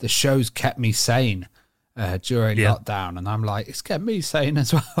said, the show's kept me sane during lockdown, and I'm like, it's kept me sane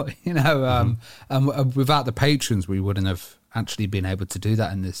as well, and without the patrons, we wouldn't have actually been able to do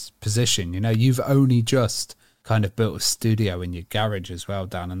that in this position. You've only just kind of built a studio in your garage as well,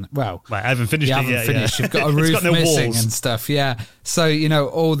 Dan. And I haven't finished it yet. Finished. You've got a roof missing and stuff. Yeah. So,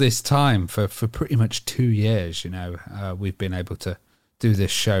 all this time for pretty much 2 years, we've been able to do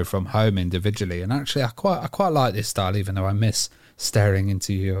this show from home individually. And actually, I quite like this style, even though I miss staring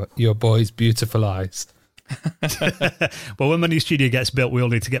into your boys' beautiful eyes. Well, when my new studio gets built, we all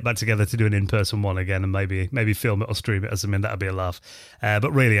need to get back together to do an in-person one again, and maybe film it or stream it. That'd be a laugh.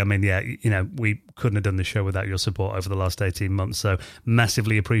 But really, we couldn't have done the show without your support over the last 18 months. So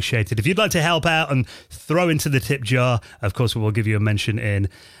massively appreciated. If you'd like to help out and throw into the tip jar, of course, we will give you a mention in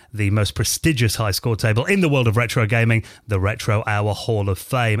the most prestigious high score table in the world of retro gaming, the Retro Hour Hall of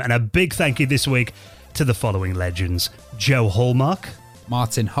Fame. And a big thank you this week to the following legends: Joe Hallmark,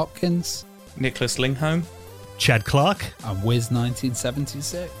 Martin Hopkins, Nicholas Lingholm, Chad Clark, and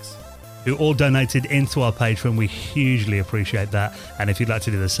Wiz1976, who all donated into our Patreon. We hugely appreciate that. And if you'd like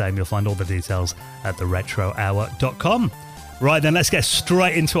to do the same, you'll find all the details at theretrohour.com. Right then, let's get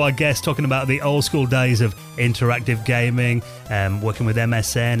straight into our guest, talking about the old school days of interactive gaming, working with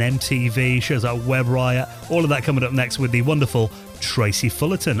MSN, MTV, shows like Web Riot, all of that coming up next with the wonderful Tracy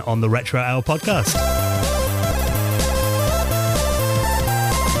Fullerton on the Retro Hour podcast.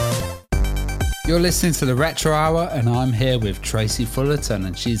 You're listening to the Retro Hour, and I'm here with Tracy Fullerton,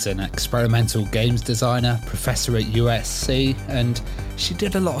 and she's an experimental games designer, professor at USC, and she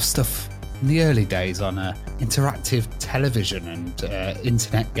did a lot of stuff in the early days on interactive television and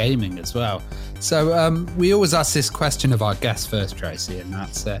internet gaming as well. So we always ask this question of our guests first, Tracy, and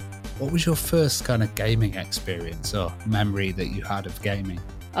that's What was your first kind of gaming experience or memory that you had of gaming?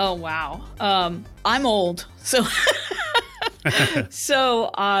 Oh, wow. I'm old. So,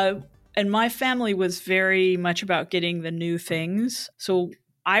 and my family was very much about getting the new things. So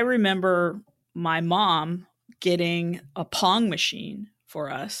I remember my mom getting a Pong machine for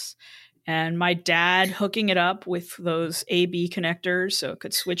us and my dad hooking it up with those AB connectors so it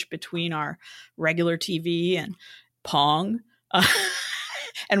could switch between our regular TV and Pong.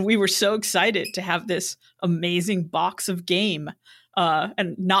 And we were so excited to have this amazing box of game,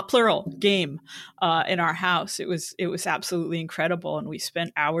 and not plural, game, in our house. It was absolutely incredible. And we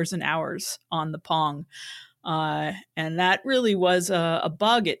spent hours and hours on the Pong. And that really was a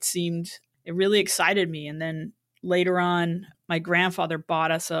bug. It really excited me. And then later on, my grandfather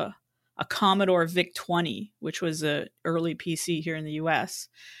bought us a Commodore VIC-20, which was an early PC here in the US.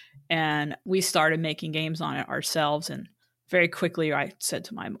 And we started making games on it ourselves. And very quickly, I said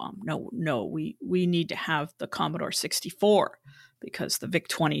to my mom, no, we need to have the Commodore 64 because the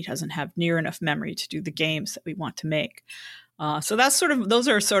VIC-20 doesn't have near enough memory to do the games that we want to make. So those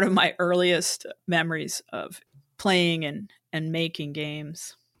are sort of my earliest memories of playing and making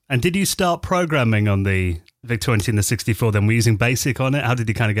games. And did you start programming on the VIC-20 and the 64 then? Were you using BASIC on it? How did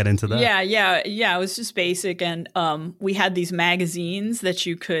you kind of get into that? Yeah. It was just BASIC. And we had these magazines that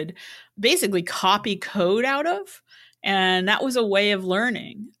you could basically copy code out of. And that was a way of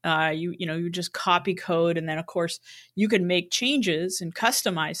learning. You just copy code. And then, of course, you could make changes and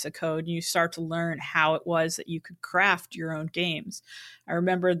customize the code. And you start to learn how it was that you could craft your own games. I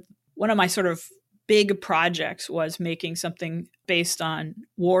remember one of my sort of big projects was making something based on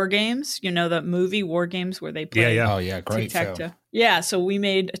War Games. You know, the movie War Games where they play. Yeah. Oh, yeah. Great film. Yeah. So we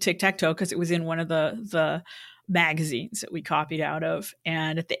made a tic-tac-toe because it was in one of the magazines that we copied out of.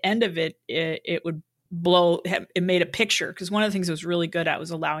 And at the end of it, it would it made a picture, because one of the things it was really good at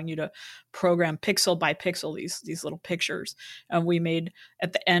was allowing you to program pixel by pixel these little pictures. And we made,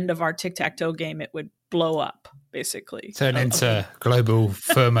 at the end of our tic-tac-toe game, it would blow up, basically. Turn into global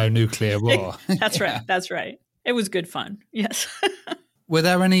thermonuclear war. That's right. That's right. It was good fun. Yes. Were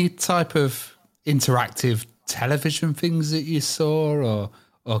there any type of interactive television things that you saw,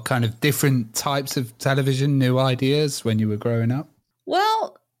 or kind of different types of television, new ideas when you were growing up?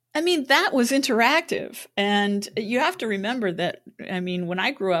 Well, I mean, that was interactive. And you have to remember that, I mean, when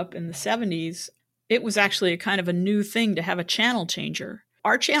I grew up in the 70s, it was actually a kind of a new thing to have a channel changer.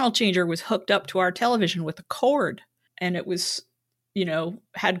 Our channel changer was hooked up to our television with a cord. And it was,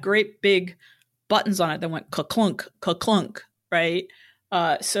 had great big buttons on it that went ka-clunk, ka-clunk, right?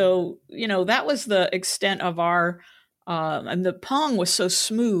 So, that was the extent of our... and the Pong was so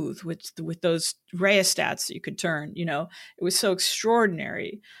smooth with those rheostats that you could turn, it was so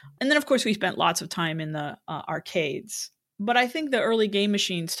extraordinary. And then, of course, we spent lots of time in the arcades. But I think the early game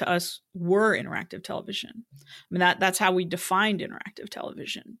machines to us were interactive television. I mean, that's how we defined interactive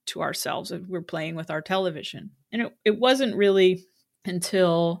television to ourselves. We're playing with our television. And it wasn't really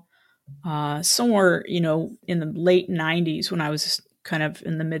until somewhere, in the late 90s when I was kind of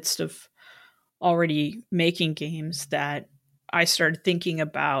in the midst of already making games that I started thinking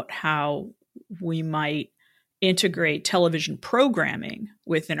about how we might integrate television programming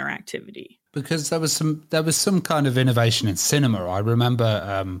with interactivity. Because there was some kind of innovation in cinema. I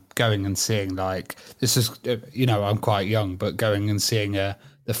remember going and seeing, like, this is, I'm quite young, but going and seeing the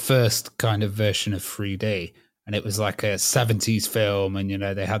first kind of version of 3D, and it was like a 70s film, and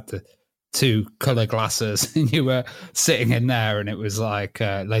they had the two color glasses, and you were sitting in there, and it was like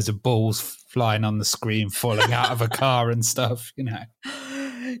loads of balls flying on the screen, falling out of a car and stuff,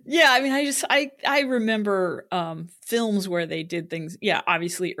 Yeah, I mean, I remember films where they did things,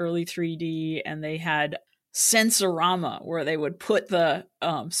 obviously early 3D, and they had Sensorama where they would put the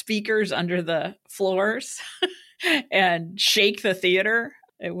speakers under the floors and shake the theater.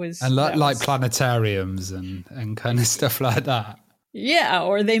 It was... And like planetariums and kind of stuff like that. Yeah,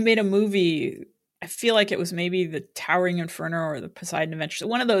 or they made a movie... I feel like it was maybe the Towering Inferno or the Poseidon Adventure.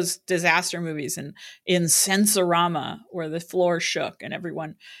 One of those disaster movies in Sensorama where the floor shook and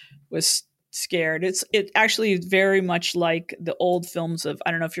everyone was scared. It actually is very much like the old films of, I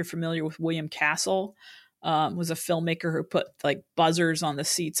don't know if you're familiar with William Castle, was a filmmaker who put like buzzers on the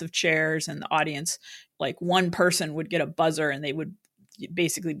seats of chairs, and the audience, like one person would get a buzzer and they would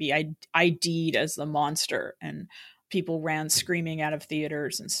basically be ID'd as the monster, and people ran screaming out of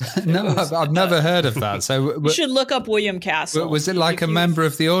theaters and stuff. No, I've never heard of that. So you should look up William Castle. Was it like a member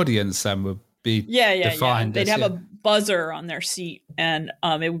of the audience then would be defined? They'd have a buzzer on their seat, and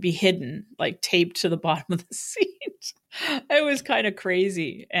it would be hidden, like taped to the bottom of the seat. It was kind of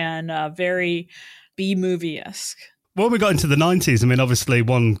crazy and very B-movie-esque. When we got into the 90s, I mean, obviously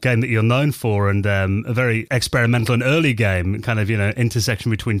one game that you're known for and a very experimental and early game, kind of,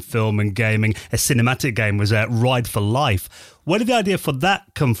 intersection between film and gaming, a cinematic game was Ride for Life. Where did the idea for that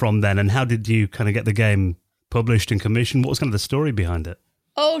come from then? And how did you kind of get the game published and commissioned? What was kind of the story behind it?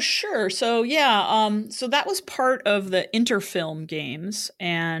 Oh, sure. So, so that was part of the Interfilm games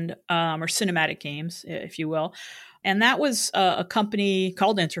and or cinematic games, if you will. And that was a company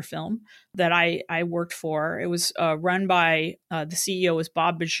called Interfilm that I worked for. It was run by the CEO was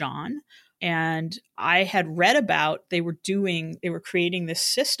Bob Bajan. And I had read about they were creating this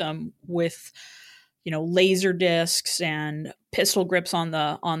system with, laser discs and pistol grips on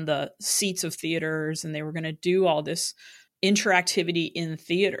the seats of theaters. And they were going to do all this interactivity in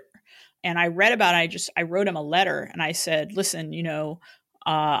theater. And I read about it. I wrote him a letter and I said, listen,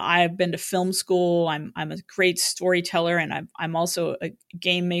 I've been to film school. I'm a great storyteller, and I'm also a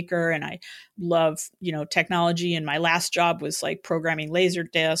game maker, and I love technology. And my last job was like programming laser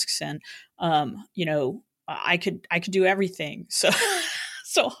discs, and I could do everything. So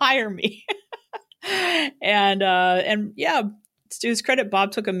so hire me. And to his credit,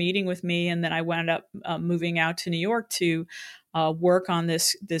 Bob took a meeting with me, and then I wound up moving out to New York to work on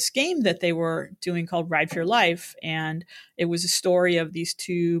this game that they were doing called Ride for Your Life. And it was a story of these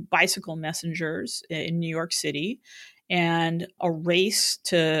two bicycle messengers in New York City, and a race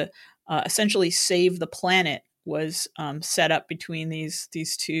to essentially save the planet was set up between these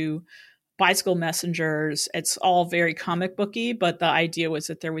two bicycle messengers. It's all very comic booky, but the idea was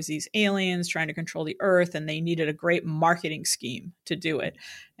that there was these aliens trying to control the earth, and they needed a great marketing scheme to do it.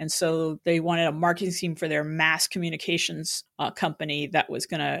 And so they wanted a marketing scheme for their mass communications company that was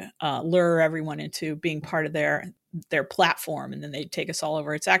going to lure everyone into being part of their platform, and then they'd take us all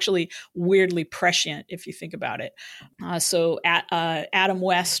over. It's actually weirdly prescient if you think about it. So Adam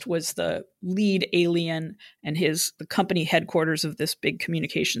West was the lead alien, and the company headquarters of this big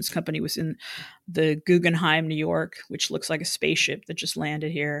communications company was in the Guggenheim, New York, which looks like a spaceship that just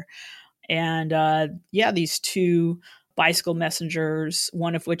landed here. And these two bicycle messengers,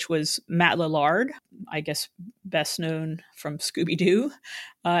 one of which was Matt Lillard, I guess best known from Scooby-Doo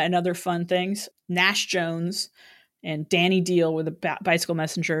and other fun things. Nash Jones and Danny Deal were the bicycle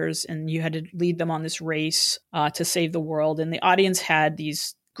messengers, and you had to lead them on this race to save the world. And the audience had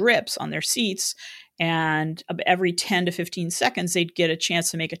these grips on their seats, and every 10 to 15 seconds, they'd get a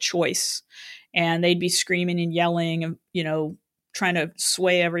chance to make a choice. And they'd be screaming and yelling, trying to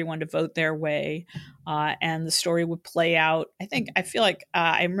sway everyone to vote their way. And the story would play out. I feel like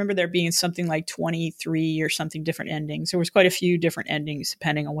I remember there being something like 23 or something different endings. There was quite a few different endings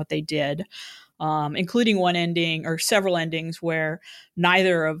depending on what they did, including one ending or several endings where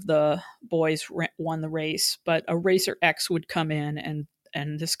neither of the boys won the race, but a Racer X would come in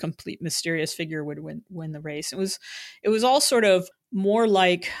and this complete mysterious figure would win the race. It was all sort of more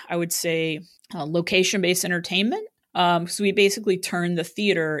like, I would say, location-based entertainment. So we basically turned the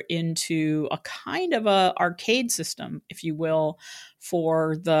theater into a kind of a arcade system, if you will,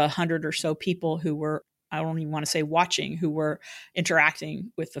 for the 100 or so people who were, I don't even want to say watching, who were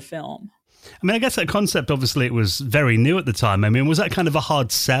interacting with the film. I mean, I guess that concept, obviously, it was very new at the time. I mean, was that kind of a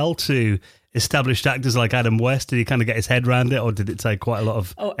hard sell to established actors like Adam West? Did he kind of get his head around it, or did it take quite a lot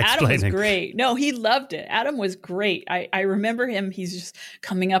of explaining? Adam was great. No, he loved it. Adam was great. I remember him. He's just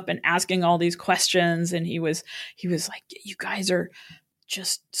coming up and asking all these questions, and he was like, "You guys are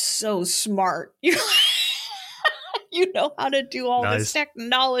just so smart. You know how to do all this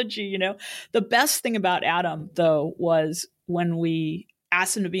technology." The best thing about Adam, though, was when we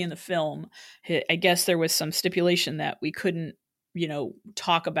asked him to be in the film, I guess there was some stipulation that we couldn't,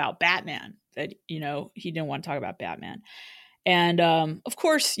 talk about Batman, that, he didn't want to talk about Batman. And, of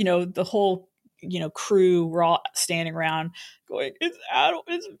course, the whole, crew were all standing around going,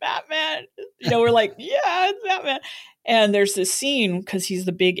 it's Batman. We're like, yeah, it's Batman. And there's this scene because he's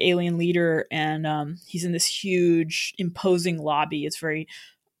the big alien leader, and he's in this huge imposing lobby. It's very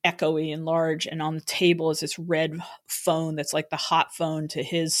echoey and large, and on the table is this red phone that's like the hot phone to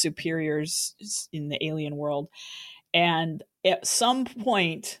his superiors in the alien world. And at some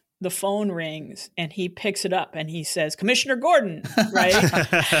point the phone rings and he picks it up and he says, "Commissioner Gordon," right?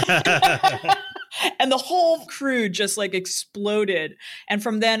 And the whole crew just like exploded. And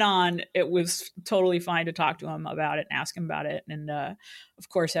from then on, it was totally fine to talk to him about it and ask him about it. And of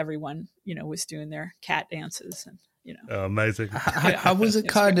course, everyone, was doing their cat dances and, Oh, amazing. How was it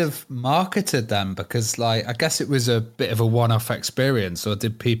kind of marketed then? Because I guess it was a bit of a one-off experience, or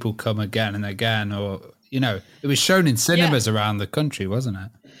did people come again and again, or, it was shown in cinemas around the country, wasn't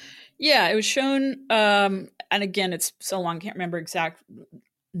it? Yeah, it was shown. And again, it's so long, I can't remember exact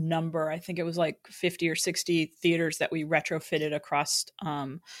number. I think it was like 50 or 60 theaters that we retrofitted across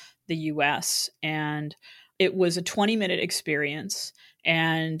the US. And it was a 20-minute experience.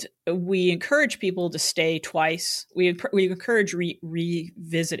 And we encourage people to stay twice. We encourage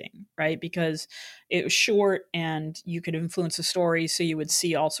revisiting, right? Because it was short and you could influence the story. So you would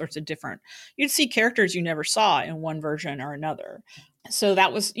see all sorts of you'd see characters you never saw in one version or another. So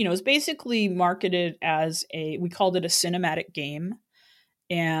that was, it was basically marketed as we called it a cinematic game.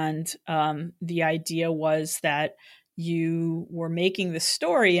 And the idea was that you were making the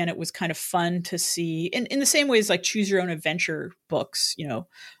story and it was kind of fun to see in the same ways like choose your own adventure books,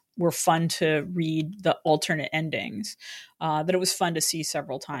 were fun to read the alternate endings, that it was fun to see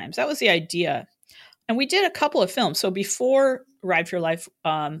several times. That was the idea. And we did a couple of films. So before Ride for Your Life,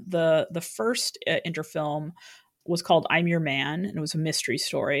 the first interfilm was called I'm Your Man, and it was a mystery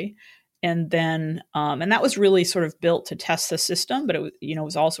story. And then, and that was really sort of built to test the system, but it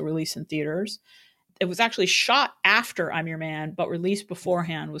was also released in theaters. It was actually shot after I'm Your Man, but released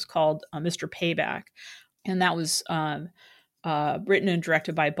beforehand, was called Mr. Payback. And that was written and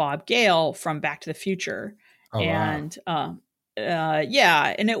directed by Bob Gale from Back to the Future. Oh, and wow.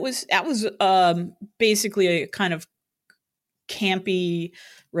 And that was basically a kind of campy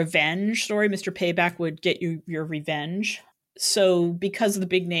revenge story. Mr. Payback would get you your revenge. So because of the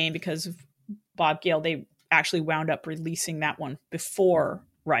big name, because of Bob Gale, they actually wound up releasing that one before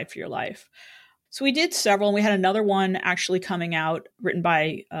Ride for Your Life. So we did several, and we had another one actually coming out written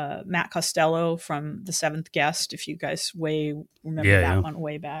by Matt Costello from The Seventh Guest, if you guys remember that one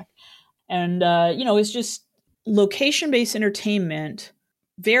way back. And, it's just location-based entertainment,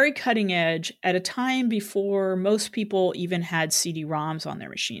 very cutting edge at a time before most people even had CD-ROMs on their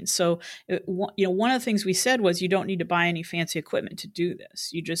machines. So, one of the things we said was you don't need to buy any fancy equipment to do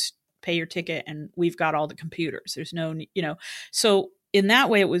this. You just pay your ticket and we've got all the computers. There's no, so in that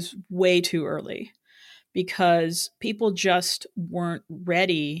way, it was way too early because people just weren't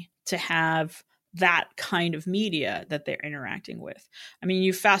ready to have that kind of media that they're interacting with. I mean,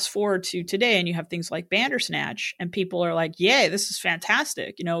 you fast forward to today and you have things like Bandersnatch and people are like, yay, this is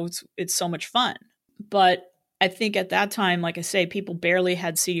fantastic. It's so much fun. But I think at that time, like I say, people barely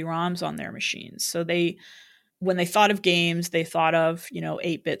had CD-ROMs on their machines. So when they thought of games, they thought of,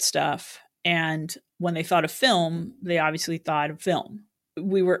 8-bit stuff. And when they thought of film, they obviously thought of film.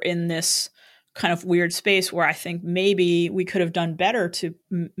 We were in this kind of weird space where I think maybe we could have done better to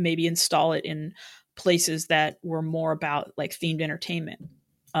maybe install it in places that were more about like themed entertainment,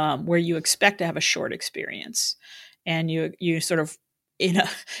 where you expect to have a short experience. And you sort of in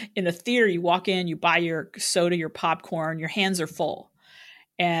a theater, you walk in, you buy your soda, your popcorn, your hands are full.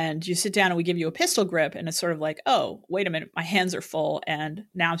 And you sit down and we give you a pistol grip and it's sort of like, oh, wait a minute, my hands are full. And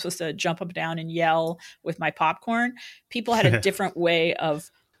now I'm supposed to jump up and down and yell with my popcorn. People had a different way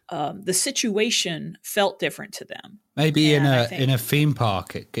of, the situation felt different to them. Maybe in a theme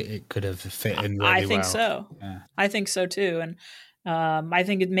park, it could have fit in really well. I think so. Yeah. I think so too. And I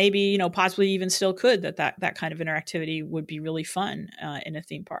think it maybe, possibly even still could that kind of interactivity would be really fun in a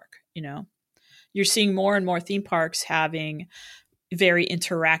theme park. You're seeing more and more theme parks having very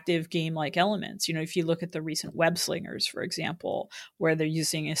interactive game-like elements. If you look at the recent Web Slingers, for example, where they're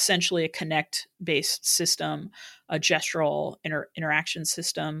using essentially a Kinect-based system, a gestural interaction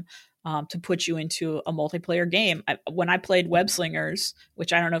system to put you into a multiplayer game. When I played Web Slingers,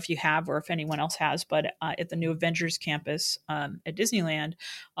 which I don't know if you have or if anyone else has, but at the new Avengers campus at Disneyland,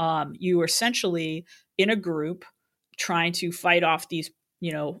 you were essentially in a group trying to fight off these,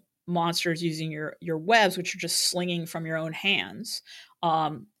 monsters using your webs, which are just slinging from your own hands.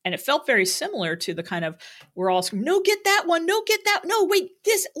 And it felt very similar to the kind of, we're all screaming, no, get that one. No, get that. No, wait,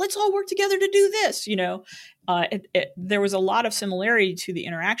 this, let's all work together to do this. There was a lot of similarity to the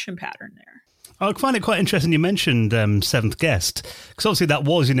interaction pattern there. I find it quite interesting you mentioned Seventh Guest, because obviously that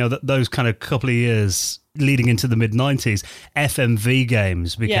was, those kind of couple of years leading into the mid-90s, FMV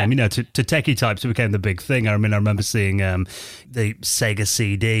games became, to techie types, it became the big thing. I remember seeing the Sega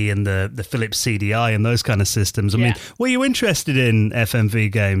CD and the Philips CDI and those kind of systems. I mean, were you interested in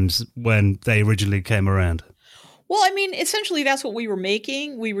FMV games when they originally came around? Well, essentially that's what we were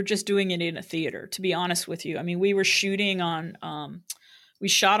making. We were just doing it in a theater, to be honest with you. We were shooting on... we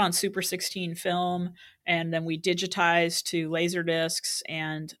shot on Super 16 film, and then we digitized to laser discs.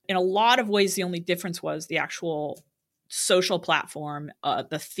 And in a lot of ways, the only difference was the actual social platform,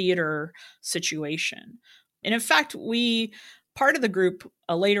 the theater situation. And in fact, part of the group,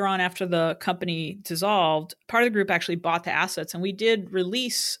 later on after the company dissolved, part of the group actually bought the assets, and we did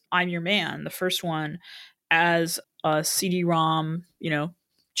release I'm Your Man, the first one, as a CD-ROM,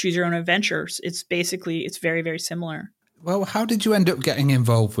 choose your own adventures. It's very, very similar. Well, how did you end up getting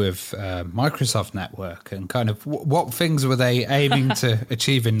involved with Microsoft Network, and kind of what things were they aiming to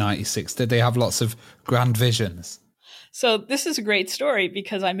achieve in 96? Did they have lots of grand visions? So this is a great story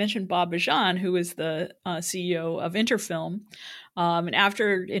because I mentioned Bob Bejan, who is the CEO of Interfilm. And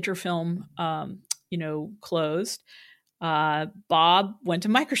after Interfilm, closed, Bob went to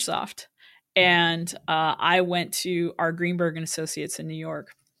Microsoft, and I went to our Greenberg and Associates in New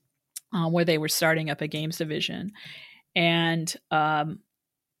York, where they were starting up a games division. And I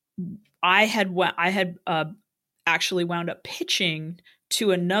had actually wound up pitching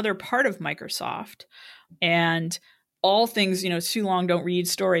to another part of Microsoft, and all things, it's too long, don't read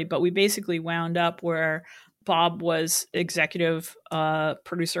story, but we basically wound up where Bob was executive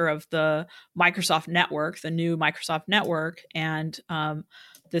producer of the Microsoft Network, the new Microsoft Network, and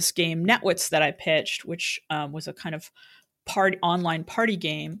this game Netwits that I pitched, which was a kind of online party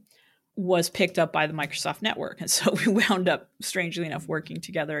game, was picked up by the Microsoft Network. And so we wound up, strangely enough, working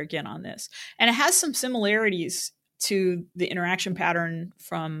together again on this. And it has some similarities to the interaction pattern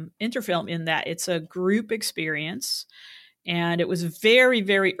from Interfilm in that it's a group experience, and it was very,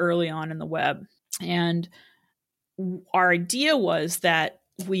 very early on in the web. And our idea was that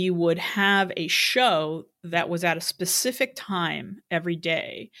we would have a show that was at a specific time every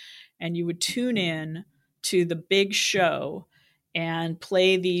day, and you would tune in to the big show and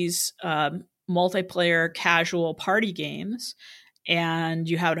play these multiplayer casual party games. And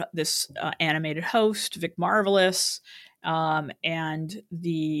you had this animated host, Vic Marvelous, and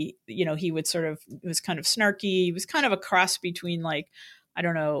he would it was kind of snarky. He was kind of a cross between a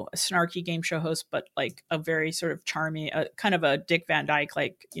snarky game show host, but like a very sort of charming, kind of a Dick Van Dyke,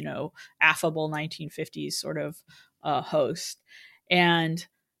 affable 1950s sort of host. And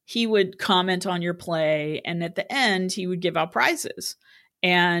he would comment on your play, and at the end, he would give out prizes.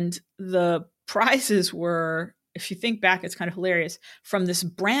 And the prizes were, if you think back, it's kind of hilarious, from this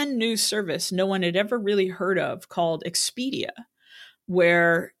brand new service no one had ever really heard of called Expedia,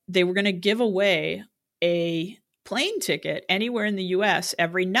 where they were going to give away a plane ticket anywhere in the US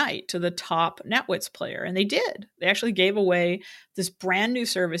every night to the top Netwits player. And they did. They actually gave away, this brand new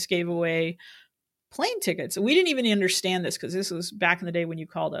service gave away plane tickets. We didn't even understand this because this was back in the day when you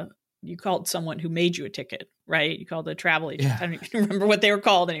called someone who made you a ticket, right? You called a travel agent. Yeah. I don't even remember what they were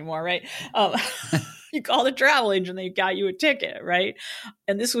called anymore, right? You called a travel agent, they got you a ticket, right?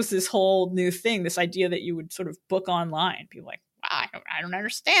 And this was this whole new thing, this idea that you would sort of book online. People were like, wow, I don't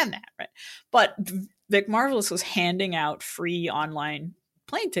understand that, right? But Vic Marvelous was handing out free online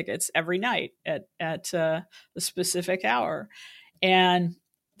plane tickets every night at a specific hour. And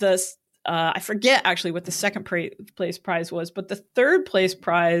I forget actually what the second place prize was, but the third place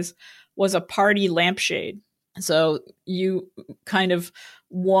prize was a party lampshade. So you kind of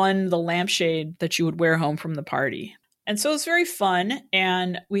won the lampshade that you would wear home from the party. And so it was very fun.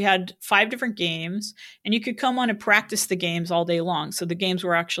 And we had 5 different games, and you could come on and practice the games all day long. So the games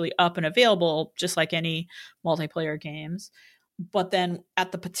were actually up and available, just like any multiplayer games. But then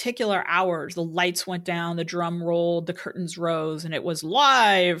at the particular hours, the lights went down, the drum rolled, the curtains rose, and it was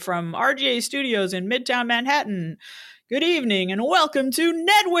live from RGA Studios in Midtown Manhattan. Good evening and welcome to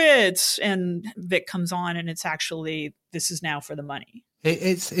Netwits. And Vic comes on, and it's actually, this is now for the money.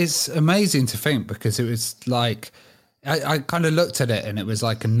 It's amazing to think, because it was like, I kind of looked at it and it was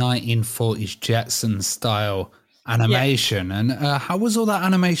like a 1940s Jetsons style animation. Yeah. And how was all that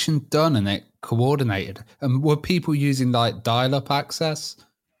animation done and it coordinated? And were people using like dial-up access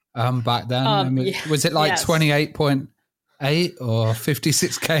back then? Was it like 28.8 or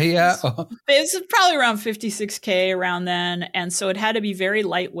 56K yet? It was probably around 56K around then. And so it had to be very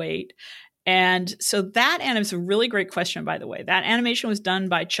lightweight. And so that is a really great question, by the way. That animation was done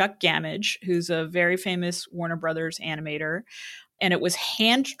by Chuck Gamage, who's a very famous Warner Brothers animator. And it was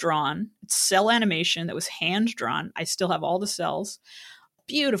hand-drawn. It's cell animation that was hand-drawn. I still have all the cells.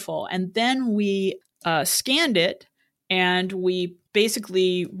 Beautiful. And then we scanned it, and we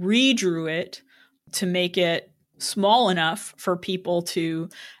basically redrew it to make it small enough for people to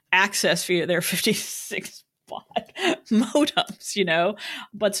access via their 56 modems,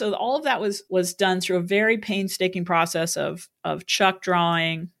 But so all of that was done through a very painstaking process of Chuck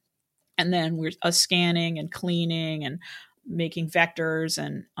drawing, and then we're scanning and cleaning and making vectors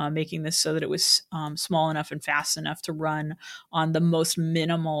and making this so that it was small enough and fast enough to run on the most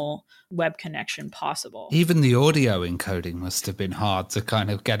minimal web connection possible. Even the audio encoding must have been hard to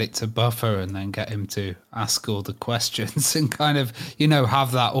kind of get it to buffer and then get him to ask all the questions and kind of,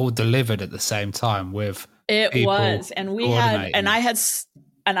 have that all delivered at the same time with it was. And we had, and I had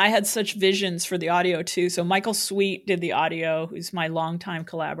And I had such visions for the audio too. So Michael Sweet did the audio, who's my longtime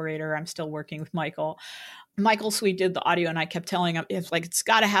collaborator. I'm still working with Michael. Michael Sweet did the audio, and I kept telling him, it's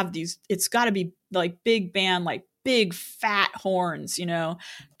got to have these, it's got to be like big band, like big fat horns, and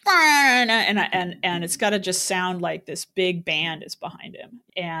it's got to just sound like this big band is behind him.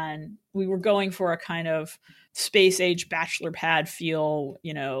 And we were going for a kind of space age bachelor pad feel,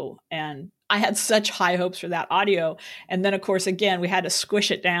 and I had such high hopes for that audio. And then, of course, again, we had to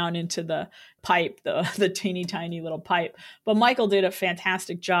squish it down into the pipe, the teeny tiny little pipe. But Michael did a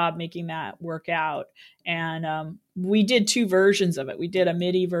fantastic job making that work out. And we did 2 versions of it. We did a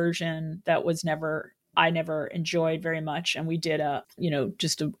MIDI version that I never enjoyed very much. And we did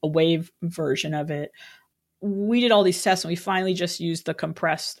just a wave version of it. We did all these tests, and we finally just used the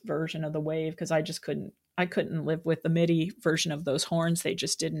compressed version of the wave because I couldn't live with the MIDI version of those horns. They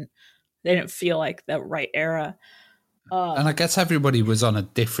didn't feel like the right era. And I guess everybody was on a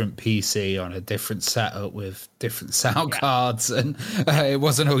different PC, on a different setup with different sound cards, and it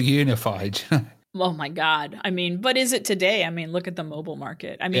wasn't all unified. Oh my God. I mean, but is it today? I mean, look at the mobile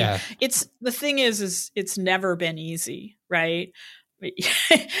market. I mean, the thing is it's never been easy, right?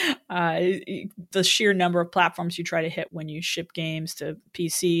 The sheer number of platforms you try to hit when you ship games to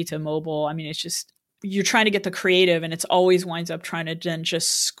PC, to mobile. I mean, it's just, you're trying to get the creative, and it's always winds up trying to then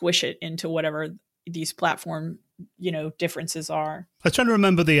just squish it into whatever these platform, differences are. I was trying to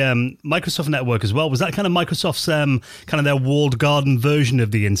remember the Microsoft network as well. Was that kind of Microsoft's kind of their walled garden version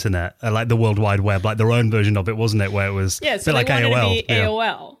of the internet, like the World Wide Web, like their own version of it, wasn't it? Where it was a bit like AOL. To be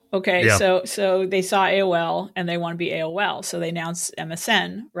AOL. Okay, so they saw AOL and they want to be AOL, so they announced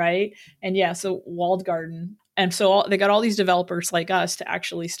MSN, right? And so walled garden, and so they got all these developers like us to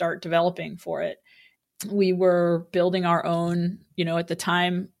actually start developing for it. We were building our own, at the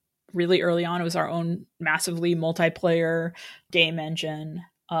time, really early on, it was our own massively multiplayer game engine.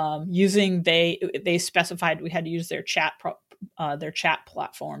 They specified we had to use their chat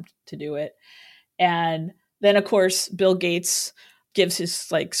platform to do it. And then, of course, Bill Gates gives his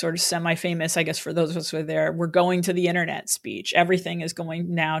like sort of semi-famous, I guess for those of us who are there, we're going to the internet speech. Everything is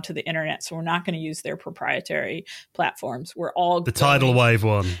going now to the internet. So we're not going to use their proprietary platforms. We're all the tidal wave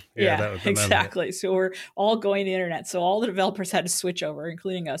one. Yeah, exactly. So we're all going to the internet. So all the developers had to switch over,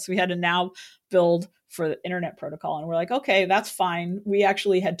 including us. We had to now build for the internet protocol. And we're like, okay, that's fine. We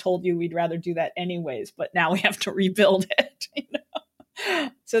actually had told you we'd rather do that anyways, but now we have to rebuild it.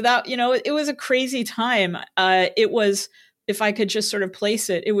 So that, it was a crazy time. It was, if I could just sort of place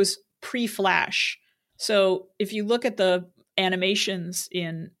it, it was pre-Flash. So if you look at the animations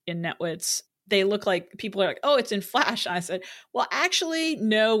in Netwits, they look like people are like, oh, it's in Flash. And I said, well, actually,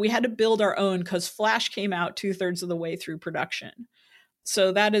 no, we had to build our own because Flash came out 2/3 of the way through production.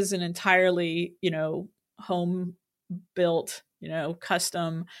 So that is an entirely, home built,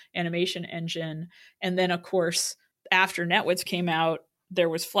 custom animation engine. And then, of course, after Netwits came out, there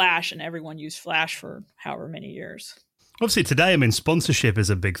was Flash, and everyone used Flash for however many years. Obviously, today, sponsorship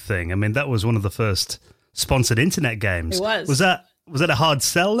is a big thing. That was one of the first sponsored internet games. It was. Was that a hard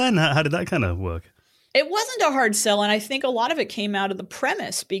sell then? How did that kind of work? It wasn't a hard sell, and I think a lot of it came out of the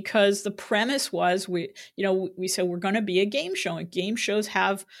premise, because the premise was we said we're going to be a game show, and game shows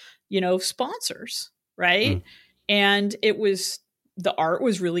have, sponsors, right? Mm. And the art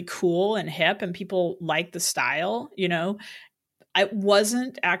was really cool and hip, and people liked the style, It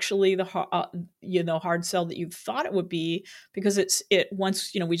wasn't actually the hard sell that you thought it would be, because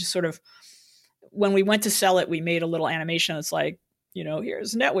once we just sort of, when we went to sell it, we made a little animation. It's like,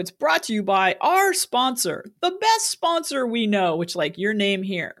 here's Netwits brought to you by our sponsor, the best sponsor we know, which like your name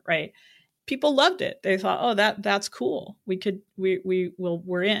here, right? People loved it. They thought, oh, that's cool.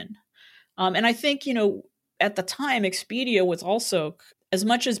 We're in. And I think, at the time, Expedia was also, as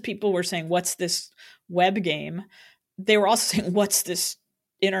much as people were saying, what's this web game? They were also saying, what's this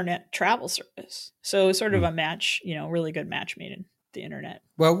internet travel service? So sort of a match, really good match made in the internet.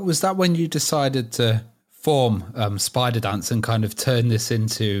 Well, was that when you decided to form Spider Dance and kind of turn this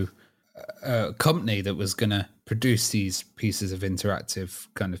into a company that was going to produce these pieces of interactive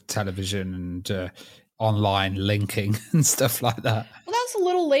kind of television and online linking and stuff like that? Well, that was a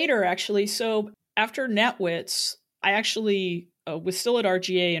little later, actually. So after Netwits, I actually was still at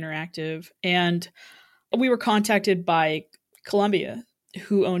RGA Interactive, and we were contacted by Columbia,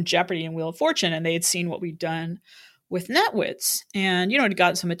 who owned Jeopardy and Wheel of Fortune, and they had seen what we'd done with Netwits, and it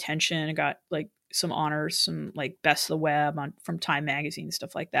got some attention and got like some honors, some like Best of the Web from Time Magazine and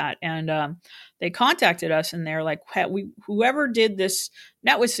stuff like that. And they contacted us, and they're like, hey, whoever did this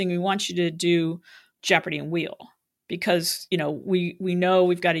Netwits thing, we want you to do Jeopardy and Wheel, because, we know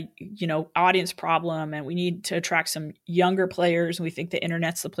we've got a, audience problem, and we need to attract some younger players. And we think the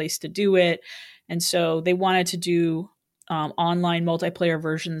internet's the place to do it. And so they wanted to do online multiplayer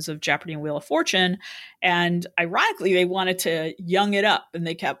versions of Jeopardy and Wheel of Fortune. And ironically, they wanted to young it up, and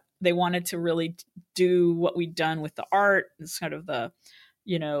they wanted to really do what we'd done with the art. It's kind of the,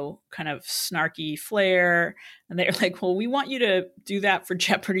 kind of snarky flair. And they're like, well, we want you to do that for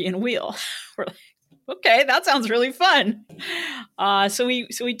Jeopardy and Wheel. We're like, okay, that sounds really fun. So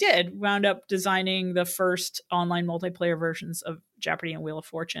we did wound up designing the first online multiplayer versions of Jeopardy and Wheel of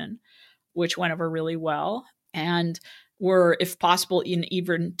Fortune, which went over really well, and were, if possible, in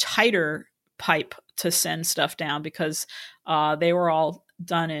even tighter pipe to send stuff down, because they were all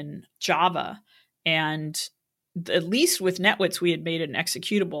done in Java. And at least with NetWits, we had made an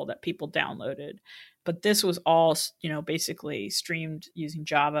executable that people downloaded. But this was all, basically streamed using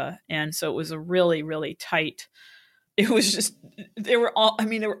Java. And so it was a really, really tight. It was just, there were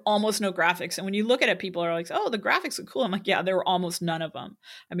almost no graphics. And when you look at it, people are like, oh, the graphics are cool. I'm like, yeah, there were almost none of them.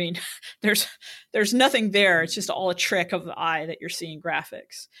 I mean, there's nothing there. It's just all a trick of the eye that you're seeing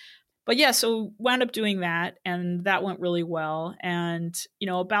graphics. But yeah, so wound up doing that, and that went really well. And,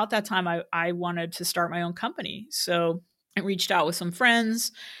 about that time, I wanted to start my own company. So I reached out with some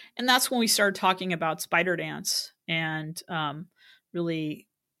friends, and that's when we started talking about Spider Dance, and really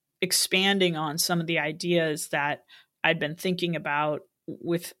expanding on some of the ideas that I'd been thinking about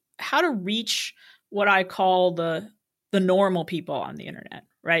with how to reach what I call the normal people on the internet,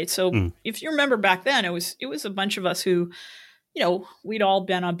 right? So if you remember back then, it was a bunch of us who, we'd all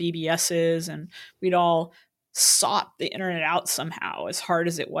been on BBSs, and we'd all sought the internet out somehow, as hard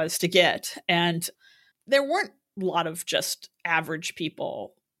as it was to get. And there weren't a lot of just average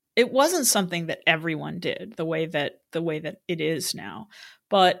people. It wasn't something that everyone did the way that it is now.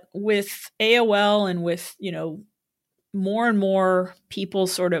 But with AOL, and with, more and more people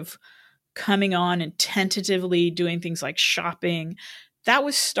sort of coming on and tentatively doing things like shopping, that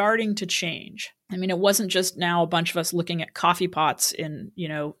was starting to change. I mean, it wasn't just now a bunch of us looking at coffee pots in,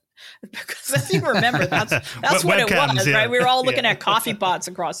 because if you remember, that's what it was, right? We were all looking at coffee pots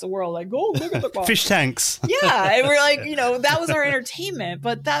across the world, like, oh, look at the pot. Fish tanks. Yeah, and we're like, that was our entertainment,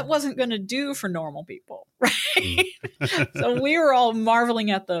 but that wasn't going to do for normal people, right? So we were all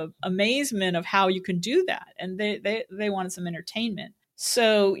marveling at the amazement of how you can do that, and they wanted some entertainment.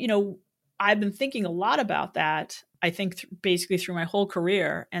 So, I've been thinking a lot about that, I think basically through my whole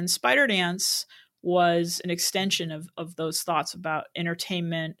career, and Spider Dance was an extension of those thoughts about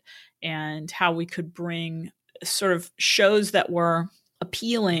entertainment and how we could bring sort of shows that were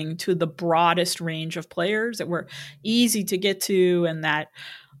appealing to the broadest range of players, that were easy to get to, and that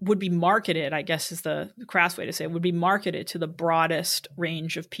would be marketed, I guess is the crass way to say it, would be marketed to the broadest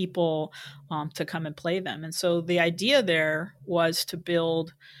range of people to come and play them. And so the idea there was to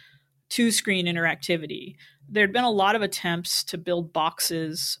build two-screen interactivity. There'd been a lot of attempts to build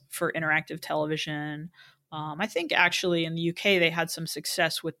boxes for interactive television. I think actually in the UK they had some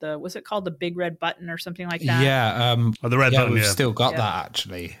success with was it called the Big Red Button or something like that? Yeah, the red button. We've still got that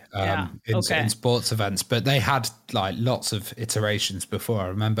actually in sports events, but they had like lots of iterations before. I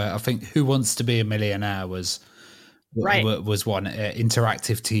remember, I think Who Wants to Be a Millionaire was one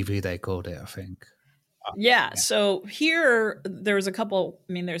interactive TV they called it, I think. Yeah. So here there was a couple,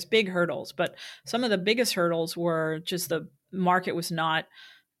 there's big hurdles, but some of the biggest hurdles were just the market was not,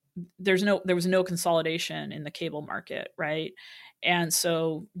 there was no consolidation in the cable market. Right. And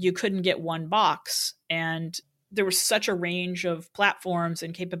so you couldn't get one box, and there was such a range of platforms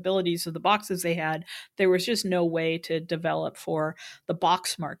and capabilities of the boxes they had. There was just no way to develop for the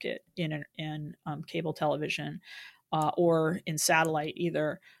box market in cable television or in satellite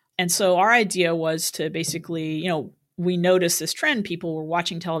either. And so our idea was to basically, we noticed this trend. People were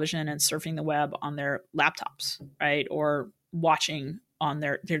watching television and surfing the web on their laptops, right? Or watching on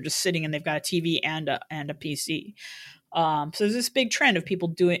they're just sitting and they've got a TV and a PC. So there's this big trend of people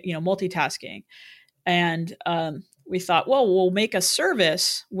doing, multitasking. And we thought, well, we'll make a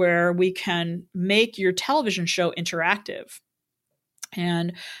service where we can make your television show interactive.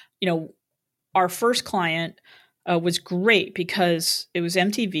 And, our first client was great because it was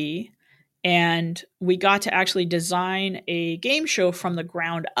MTV, and we got to actually design a game show from the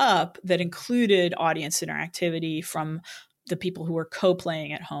ground up that included audience interactivity from the people who were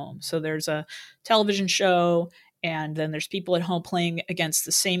co-playing at home. So there's a television show, and then there's people at home playing against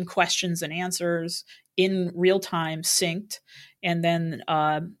the same questions and answers in real time, synced. And then,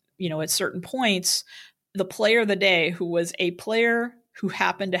 at certain points, the player of the day, who was a player who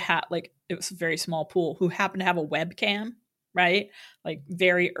happened to have, it was a very small pool, who happened to have a webcam, right? Like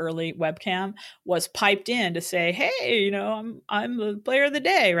very early webcam was piped in to say, "Hey, I'm the player of the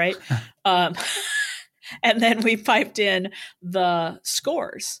day," right? um, and then we piped in the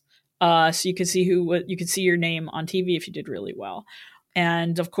scores, so you could see you could see your name on TV if you did really well.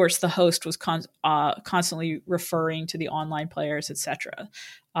 And of course, the host was constantly referring to the online players, etc.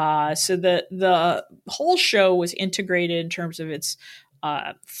 So the whole show was integrated in terms of its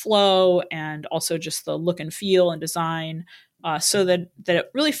flow and also just the look and feel and design, so that it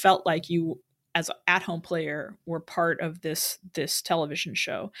really felt like you, as an at-home player, were part of this television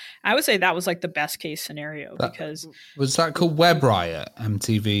show. I would say that was like the best case scenario, because was that called Web Riot,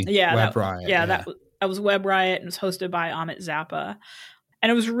 MTV? Yeah, Riot. Yeah, that was Web Riot, and it was hosted by Amit Zappa.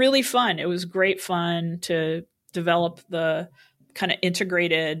 And it was really fun. It was great fun to develop the kind of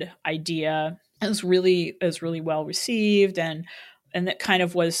integrated idea. It was really well received, and that kind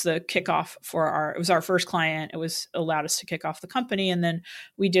of was the kickoff for it was our first client. It was allowed us to kick off the company. And then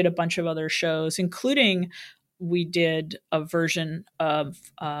we did a bunch of other shows, including we did a version of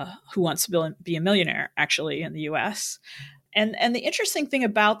Who Wants to Be a Millionaire, actually, in the US. And the interesting thing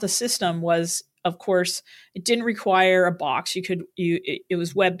about the system was, of course, it didn't require a box. It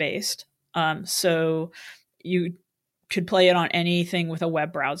was web-based. So you could play it on anything with a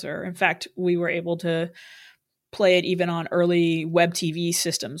web browser. In fact, we were able to play it even on early web TV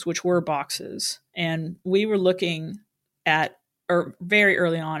systems, which were boxes. And we were looking at, or very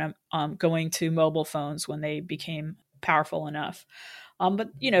early on, going to mobile phones when they became powerful enough.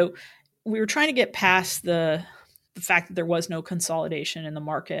 But, we were trying to get past the fact that there was no consolidation in the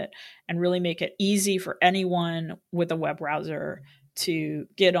market and really make it easy for anyone with a web browser to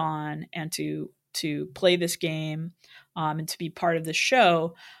get on and to play this game, and to be part of the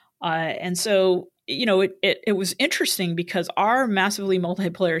show. And so, it was interesting because our massively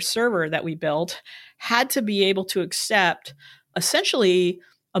multiplayer server that we built had to be able to accept essentially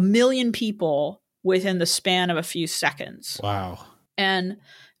 1 million people within the span of a few seconds. Wow. And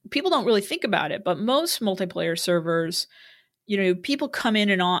people don't really think about it, but most multiplayer servers, people come in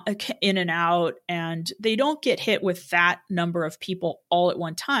and out, and they don't get hit with that number of people all at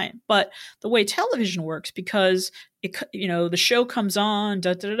one time. But the way television works, because the show comes on,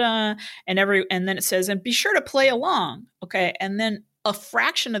 and then it says, and be sure to play along, okay? And then a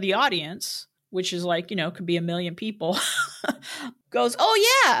fraction of the audience, which is like, could be 1 million people, goes,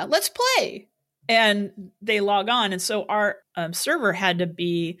 "Oh yeah, let's play." And they log on. And so our server had to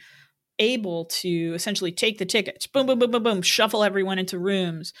be able to essentially take the tickets, boom, boom, boom, boom, boom, shuffle everyone into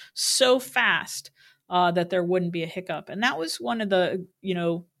rooms so fast that there wouldn't be a hiccup. And that was one of the,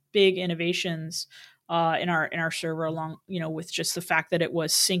 big innovations in our server, along, with just the fact that it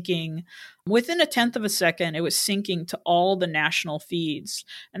was syncing within 1/10 of a second. It was syncing to all the national feeds.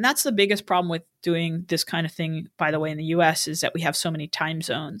 And that's the biggest problem with doing this kind of thing, by the way, in the US, is that we have so many time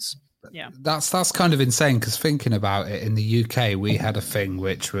zones. Yeah, that's kind of insane, because thinking about it, in the UK we had a thing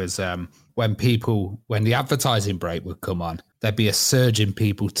which was when the advertising break would come on, there'd be a surge in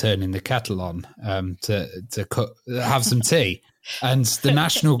people turning the kettle on to have some tea, and the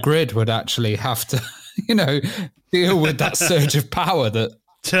national grid would actually have to deal with that surge of power that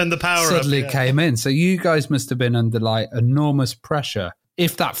turn the power suddenly up, came in. So you guys must have been under like enormous pressure.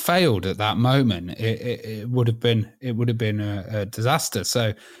 If that failed at that moment, it would have been a disaster.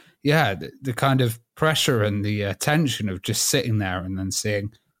 So yeah, the kind of pressure and the tension of just sitting there and then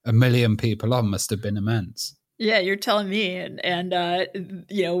seeing 1 million people on must have been immense. Yeah, you're telling me, and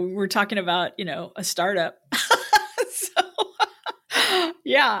we're talking about a startup. So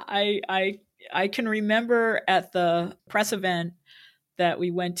yeah, I can remember at the press event that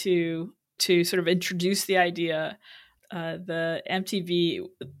we went to sort of introduce the idea, the MTV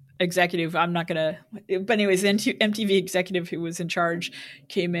executive, but anyways, the MTV executive who was in charge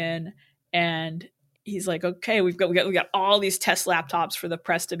came in, and he's like, "Okay, we got all these test laptops for the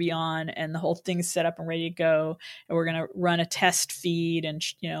press to be on, and the whole thing's set up and ready to go, and we're gonna run a test feed and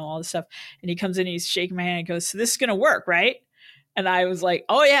all this stuff." And he comes in, and he's shaking my hand and goes, "So this is gonna work, right?" And I was like,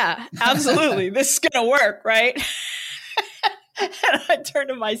 "Oh yeah, absolutely, this is gonna work, right?" And I turned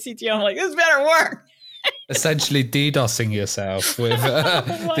to my CTO, I'm like, "This better work." Essentially DDoSing yourself with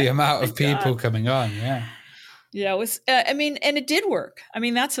the amount of people coming on. Yeah, it was. And it did work.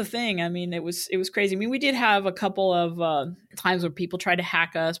 That's the thing. It was crazy. We did have a couple of times where people tried to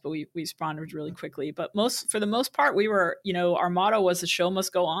hack us, but we responded really quickly. But for the most part, we were, our motto was the show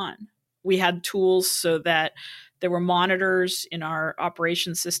must go on. We had tools so that there were monitors in our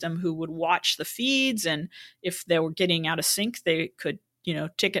operation system who would watch the feeds, and if they were getting out of sync, they could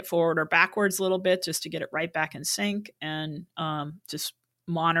tick it forward or backwards a little bit just to get it right back in sync, and just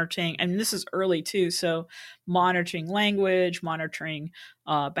monitoring, and this is early too, so monitoring language, monitoring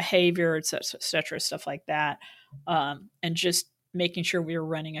behavior, et cetera, stuff like that, and just making sure we were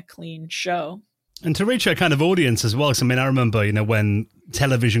running a clean show. And to reach a kind of audience as well. Because, I mean, I remember, when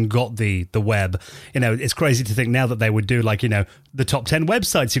television got the web, it's crazy to think now that they would do like, the top 10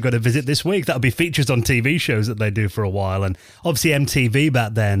 websites you've got to visit this week. That would be features on TV shows that they do for a while. And obviously MTV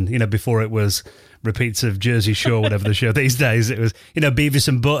back then, before it was repeats of Jersey Shore, whatever the show these days, it was, Beavis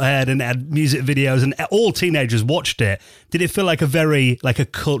and Butthead, and it had music videos, and all teenagers watched it. Did it feel like a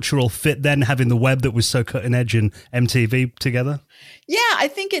cultural fit then, having the web that was so cutting edge and MTV together? Yeah, I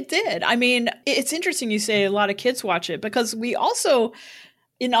think it did. I mean, it's interesting you say a lot of kids watch it, because we also,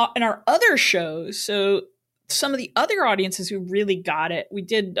 in our other shows, so some of the other audiences who really got it, we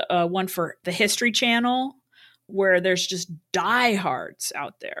did one for the History Channel, where there's just diehards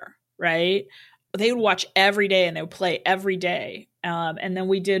out there, right? They would watch every day and they would play every day. And then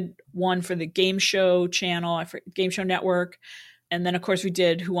we did one for the Game Show Channel, Game Show Network. And then, of course, we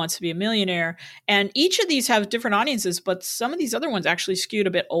did Who Wants to Be a Millionaire. And each of these have different audiences, but some of these other ones actually skewed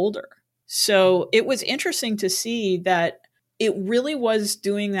a bit older. So it was interesting to see that it really was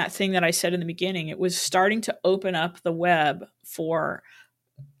doing that thing that I said in the beginning. It was starting to open up the web for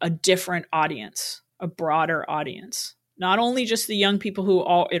a different audience, a broader audience. Not only just the young people who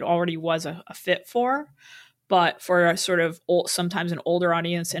it already was a fit for, but for a sort of sometimes an older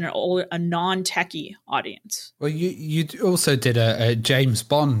audience and a non-techie audience. Well, you also did a James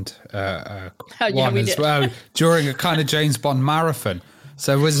Bond one as did. well during a kind of James Bond marathon.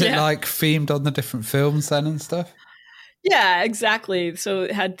 So was it like themed on the different films then and stuff? Yeah, exactly. So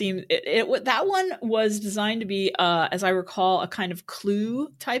it had themes. That one was designed to be, as I recall, a kind of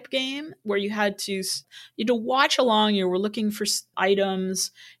Clue type game where you had to watch along. You were looking for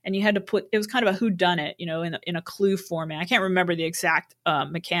items, and you had to it was kind of a whodunit, in a Clue format. I can't remember the exact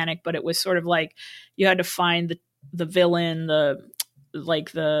mechanic, but it was sort of like you had to find the villain, the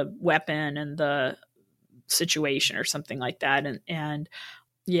weapon, and the situation or something like that, and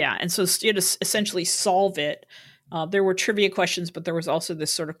so you had to essentially solve it. There were trivia questions, but there was also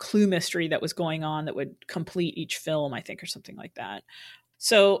this sort of clue mystery that was going on that would complete each film, I think, or something like that.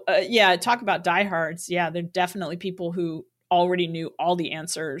 So, talk about diehards. Yeah, they're definitely people who already knew all the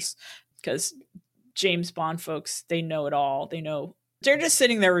answers, because James Bond folks, they know it all. They're just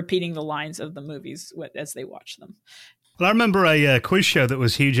sitting there repeating the lines of the movies as they watch them. Well, I remember a quiz show that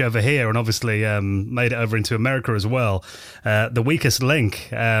was huge over here, and obviously made it over into America as well. The Weakest Link,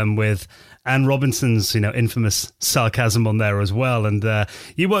 with Anne Robinson's, infamous sarcasm on there as well. And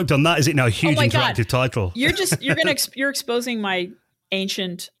you worked on that. Is it now a huge interactive title? You're exposing my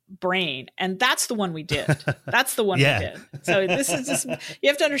ancient brain, and that's the one we did. That's the one we did. So this is just, you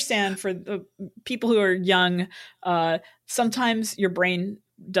have to understand, for the people who are young, sometimes your brain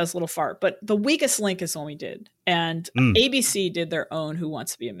does a little fart, but The Weakest Link is the one we did. And ABC did their own Who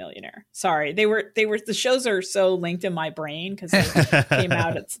Wants to Be a Millionaire. Sorry, the shows are so linked in my brain because they came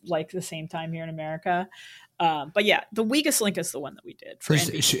out at like the same time here in America. But yeah, The Weakest Link is the one that we did. For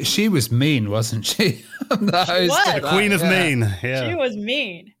she was mean, wasn't she? She was. The Queen of Mean. Yeah. She was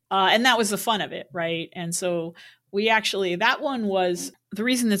mean. And that was the fun of it, right? And so that one was, the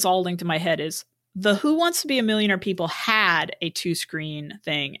reason it's all linked to my head is the Who Wants to Be a Millionaire people had a 2-screen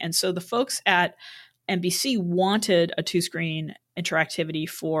thing. And so the folks at NBC wanted a 2-screen interactivity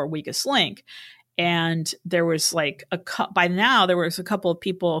for Weakest Link. And there was by now there was a couple of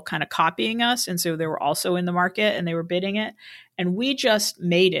people kind of copying us. And so they were also in the market and they were bidding it. And we just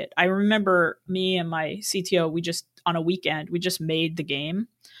made it. I remember me and my CTO, on a weekend, we just made the game.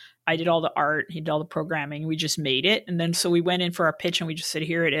 I did all the art, he did all the programming. We just made it. And then so we went in for our pitch and we just said,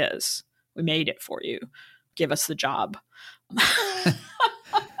 here it is. We made it for you. Give us the job.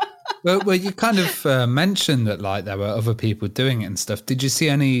 Well, you kind of mentioned that there were other people doing it and stuff. Did you see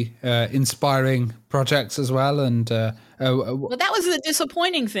any inspiring projects as well? And well, that was the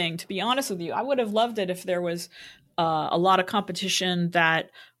disappointing thing, to be honest with you. I would have loved it if there was a lot of competition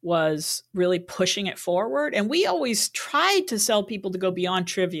that was really pushing it forward. And we always tried to sell people to go beyond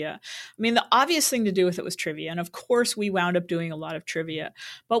trivia. I mean, the obvious thing to do with it was trivia. And of course, we wound up doing a lot of trivia.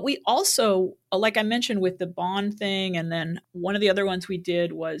 But we also, like I mentioned with the Bond thing, and then one of the other ones we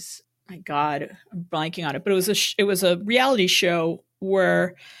did was, my God, I'm blanking on it, but it was a reality show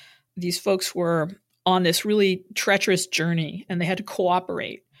where these folks were on this really treacherous journey and they had to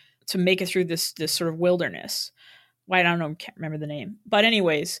cooperate to make it through this sort of wilderness. I don't know, can't remember the name. But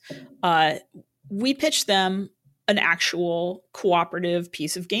anyways, we pitched them an actual cooperative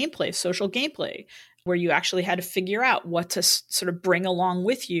piece of gameplay, social gameplay. where you actually had to figure out what to sort of bring along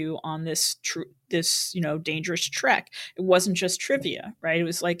with you on this dangerous trek. It wasn't just trivia, right? It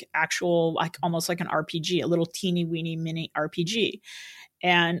was like actual, like almost like an RPG, a little teeny weeny mini RPG.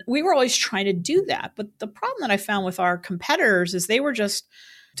 And we were always trying to do that. But the problem that I found with our competitors is they were just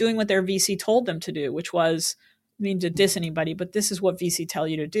doing what their VC told them to do, which was, I mean, to diss anybody, but this is what VC tell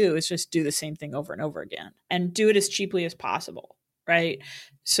you to do, is just do the same thing over and over again and do it as cheaply as possible, right?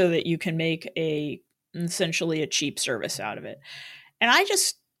 So that you can make essentially a cheap service out of it. And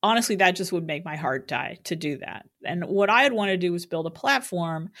honestly, that just would make my heart die to do that. And what I would want to do was build a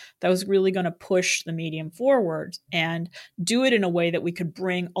platform that was really going to push the medium forward and do it in a way that we could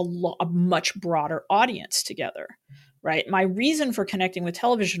bring a much broader audience together, right? My reason for connecting with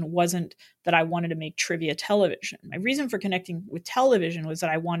television wasn't that I wanted to make trivia television. My reason for connecting with television was that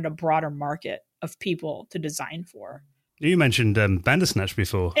I wanted a broader market of people to design for. You mentioned Bandersnatch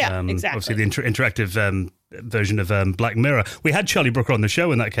before. Yeah, exactly. Obviously, the interactive version of Black Mirror. We had Charlie Brooker on the show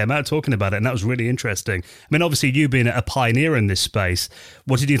when that came out talking about it, and that was really interesting. I mean, obviously, you being a pioneer in this space,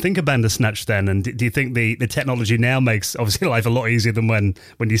 what did you think of Bandersnatch then? And do you think the technology now makes, obviously, life a lot easier than when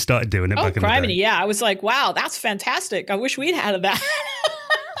you started doing it back in the day? Yeah, I was like, wow, that's fantastic. I wish we'd had that.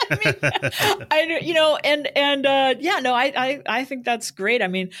 I think that's great. I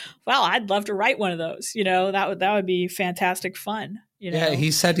mean, well, I'd love to write one of those. That would be fantastic fun. Yeah,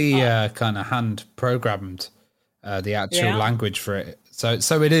 he said he kind of hand programmed the actual language for it,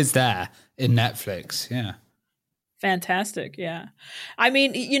 so it is there in Netflix. Yeah, fantastic. Yeah, I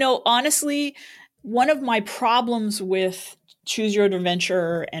mean, honestly, one of my problems with Choose Your Own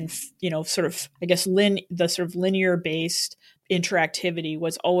Adventure and sort of, I guess, the sort of linear based interactivity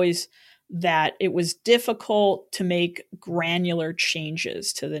was always that it was difficult to make granular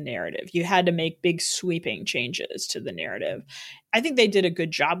changes to the narrative. You had to make big sweeping changes to the narrative. I think they did a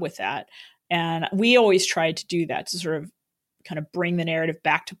good job with that. And we always tried to do that, to sort of kind of bring the narrative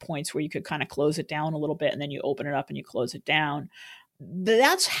back to points where you could kind of close it down a little bit and then you open it up and you close it down.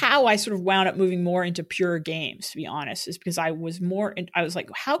 That's how I sort of wound up moving more into pure games, to be honest, is because I was like,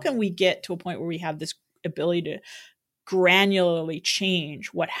 how can we get to a point where we have this ability to granularly change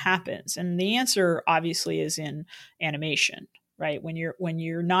what happens? And the answer obviously is in animation, right? When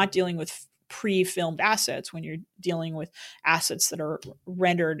you're not dealing with pre-filmed assets, when you're dealing with assets that are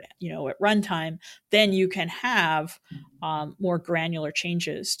rendered, at runtime, then you can have more granular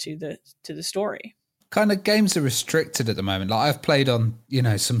changes to the story. Kind of games are restricted at the moment. Like I've played on,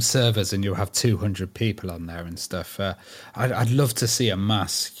 some servers and you'll have 200 people on there and stuff. I'd love to see a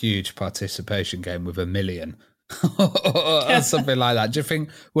huge participation game with 1 million. Or something like that. Do you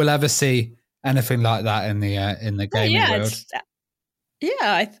think we'll ever see anything like that in the gaming world?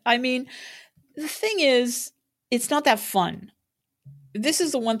 I mean, the thing is, it's not that fun. This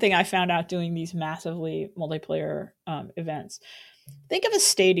is the one thing I found out doing these massively multiplayer events. Think of a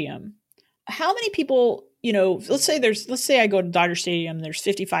stadium. How many people? Let's say I go to Dodger Stadium. There's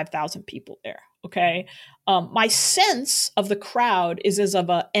 55,000 people there. Okay, my sense of the crowd is as of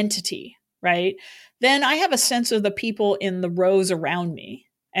an entity, right? Then I have a sense of the people in the rows around me.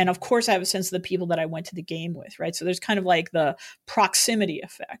 And of course, I have a sense of the people that I went to the game with, right? So there's kind of like the proximity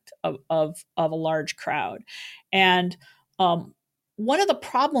effect of a large crowd. And one of the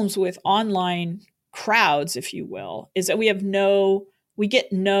problems with online crowds, if you will, is that we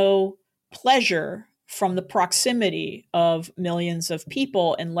get no pleasure from the proximity of millions of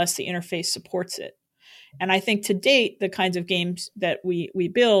people unless the interface supports it. And I think to date, the kinds of games that we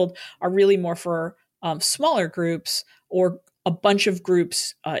build are really more for smaller groups or a bunch of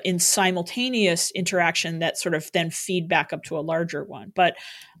groups in simultaneous interaction that sort of then feed back up to a larger one. But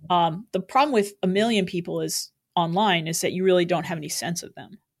the problem with 1 million people online is that you really don't have any sense of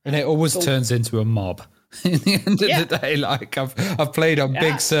them. And it always turns into a mob in the end of the day. Like I've played on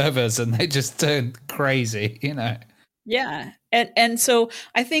big servers and they just turn crazy, Yeah. And so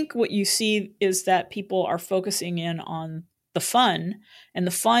I think what you see is that people are focusing in on the fun, and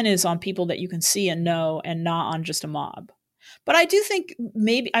the fun is on people that you can see and know and not on just a mob. But I do think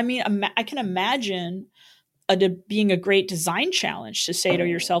I can imagine being a great design challenge to say to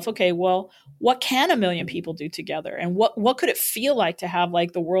yourself, okay, well, what can 1 million people do together? And what could it feel like to have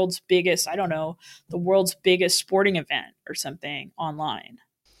like the world's biggest sporting event or something online?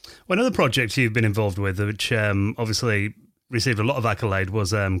 Well, another project you've been involved with, which obviously received a lot of accolade,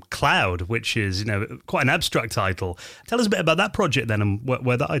 was Cloud, which is quite an abstract title. Tell us a bit about that project then, and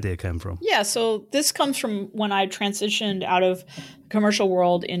where that idea came from. Yeah, so this comes from when I transitioned out of the commercial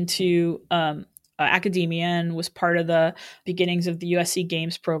world into academia and was part of the beginnings of the USC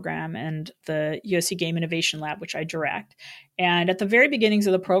Games program and the USC Game Innovation Lab, which I direct. And at the very beginnings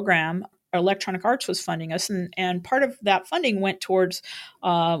of the program, Electronic Arts was funding us, and part of that funding went towards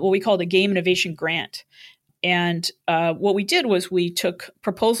what we called a Game Innovation Grant. And what we did was we took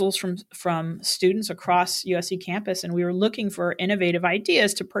proposals from students across USC campus, and we were looking for innovative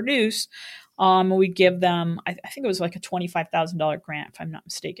ideas to produce. We'd give them, I think it was like a $25,000 grant, if I'm not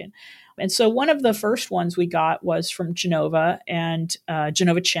mistaken. And so one of the first ones we got was from Genova, and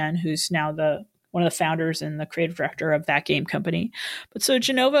Genova Chen, who's now one of the founders and the creative director of that game company. But so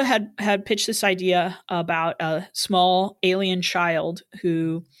Genova had pitched this idea about a small alien child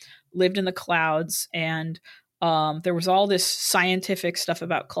who lived in the clouds, and there was all this scientific stuff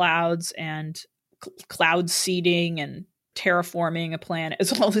about clouds and cloud seeding and terraforming a planet.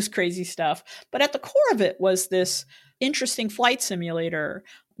 It's all this crazy stuff. But at the core of it was this interesting flight simulator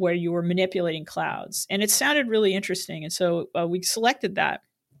where you were manipulating clouds. And it sounded really interesting. And so we selected that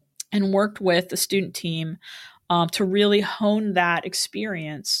and worked with the student team to really hone that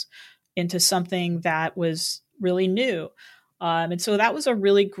experience into something that was really new. And so that was a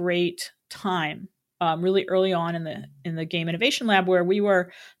really great time, really early on in the Game Innovation Lab, where we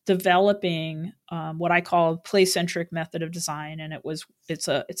were developing what I call play-centric method of design. And it's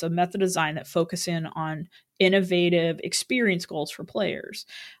a method of design that focuses in on innovative experience goals for players.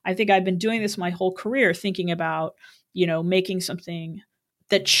 I think I've been doing this my whole career, thinking about, making something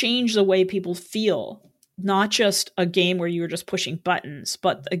that changed the way people feel. Not just a game where you were just pushing buttons,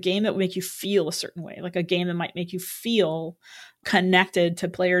 but a game that would make you feel a certain way, like a game that might make you feel connected to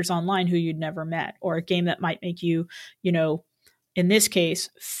players online who you'd never met, or a game that might make you, in this case,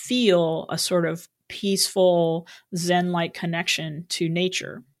 feel a sort of peaceful Zen-like connection to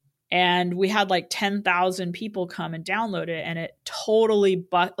nature. And we had like 10,000 people come and download it, and it totally,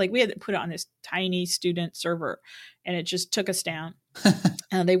 we had to put it on this tiny student server, and it just took us down.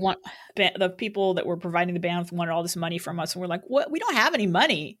 And the people that were providing the bandwidth wanted all this money from us, and we're like, "What? We don't have any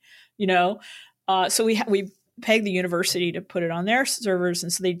money, So we pegged the university to put it on their servers,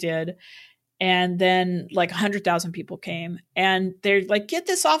 and so they did. And then like 100,000 people came, and they're like, "Get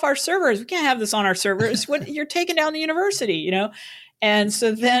this off our servers! We can't have this on our servers. You're taking down the university, And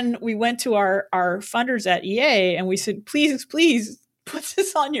so then we went to our funders at EA, and we said, "Please, please, put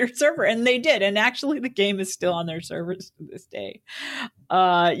this on your server," and they did. And actually, the game is still on their servers to this day.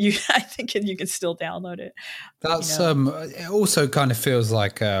 I think you can still download it. That's it. Also, kind of feels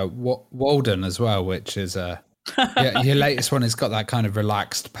like Walden as well, which is your latest one. Has got that kind of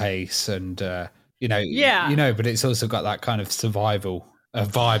relaxed pace, and but it's also got that kind of survival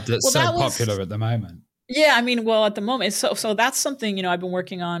vibe that's popular at the moment. Yeah, at the moment, so that's something, I've been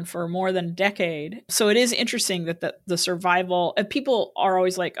working on for more than a decade. So it is interesting that the survival, and people are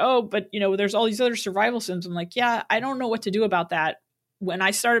always like, "Oh, but there's all these other survival sims." I'm like, yeah, I don't know what to do about that. When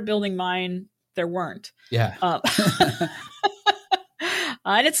I started building mine, there weren't. Yeah.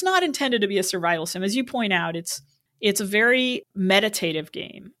 And it's not intended to be a survival sim. As you point out, it's a very meditative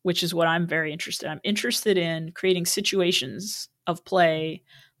game, which is what I'm very interested in. I'm interested in creating situations of play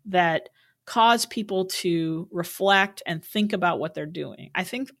that cause people to reflect and think about what they're doing. I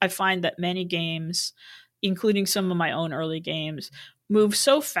find that many games, including some of my own early games, move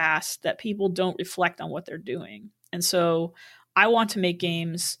so fast that people don't reflect on what they're doing. And so I want to make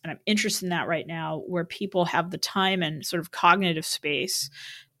games, and I'm interested in that right now, where people have the time and sort of cognitive space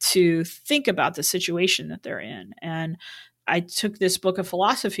to think about the situation that they're in. And I took this book of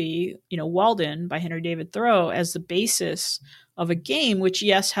philosophy, Walden by Henry David Thoreau, as the basis of a game, which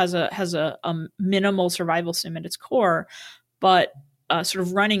yes has a minimal survival sim at its core, but sort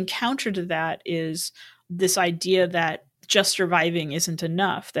of running counter to that is this idea that just surviving isn't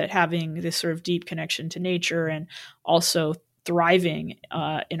enough, that having this sort of deep connection to nature and also thriving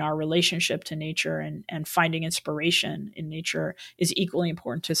in our relationship to nature and finding inspiration in nature is equally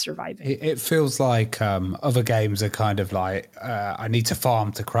important to surviving. It feels like other games are kind of like, I need to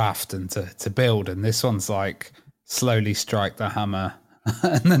farm to craft and to build, and this one's like slowly strike the hammer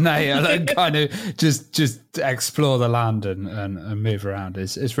and the nail and kind of just explore the land and move around.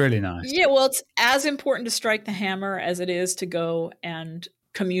 It's really nice. Yeah, well, it's as important to strike the hammer as it is to go and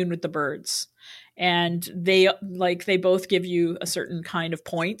commune with the birds. And they both give you a certain kind of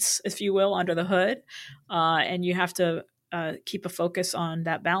points, if you will, under the hood. And you have to keep a focus on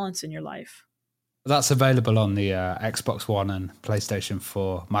that balance in your life. That's available on the Xbox One and PlayStation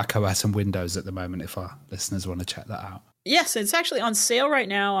 4, macOS and Windows at the moment, if our listeners want to check that out. Yes, it's actually on sale right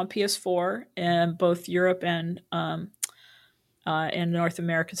now on PS4 in both Europe and North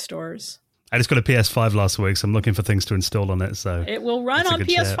American stores. I just got a PS5 last week, so I'm looking for things to install on it. So it will run on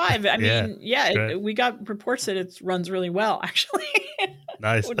PS5. We got reports that it runs really well, actually.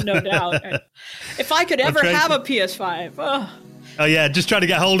 Nice. No doubt. If I could ever have a PS5. Oh, yeah, just trying to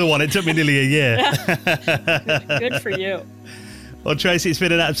get hold of one. It took me nearly a year. Good for you. Well, Tracy, it's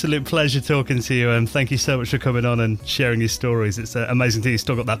been an absolute pleasure talking to you, and thank you so much for coming on and sharing your stories. It's amazing that you've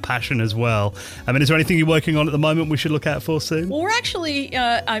still got that passion as well. I mean, is there anything you're working on at the moment we should look out for soon? Well, we're actually,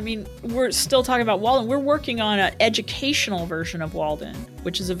 we're still talking about Walden. We're working on an educational version of Walden,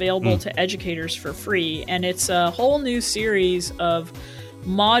 which is available to educators for free. And it's a whole new series of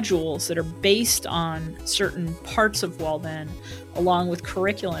modules that are based on certain parts of Walden, along with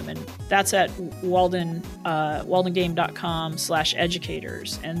curriculum, and that's at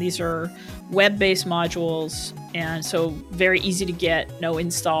waldengame.com/educators. And these are web-based modules, and so very easy to get, no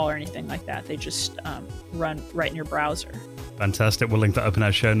install or anything like that. They just run right in your browser. Fantastic. We'll link that up in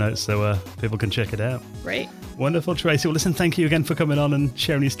our show notes so people can check it out. Great. Wonderful, Tracy. Well, listen, thank you again for coming on and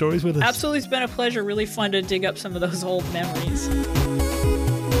sharing your stories with us. Absolutely. It's been a pleasure. Really fun to dig up some of those old memories.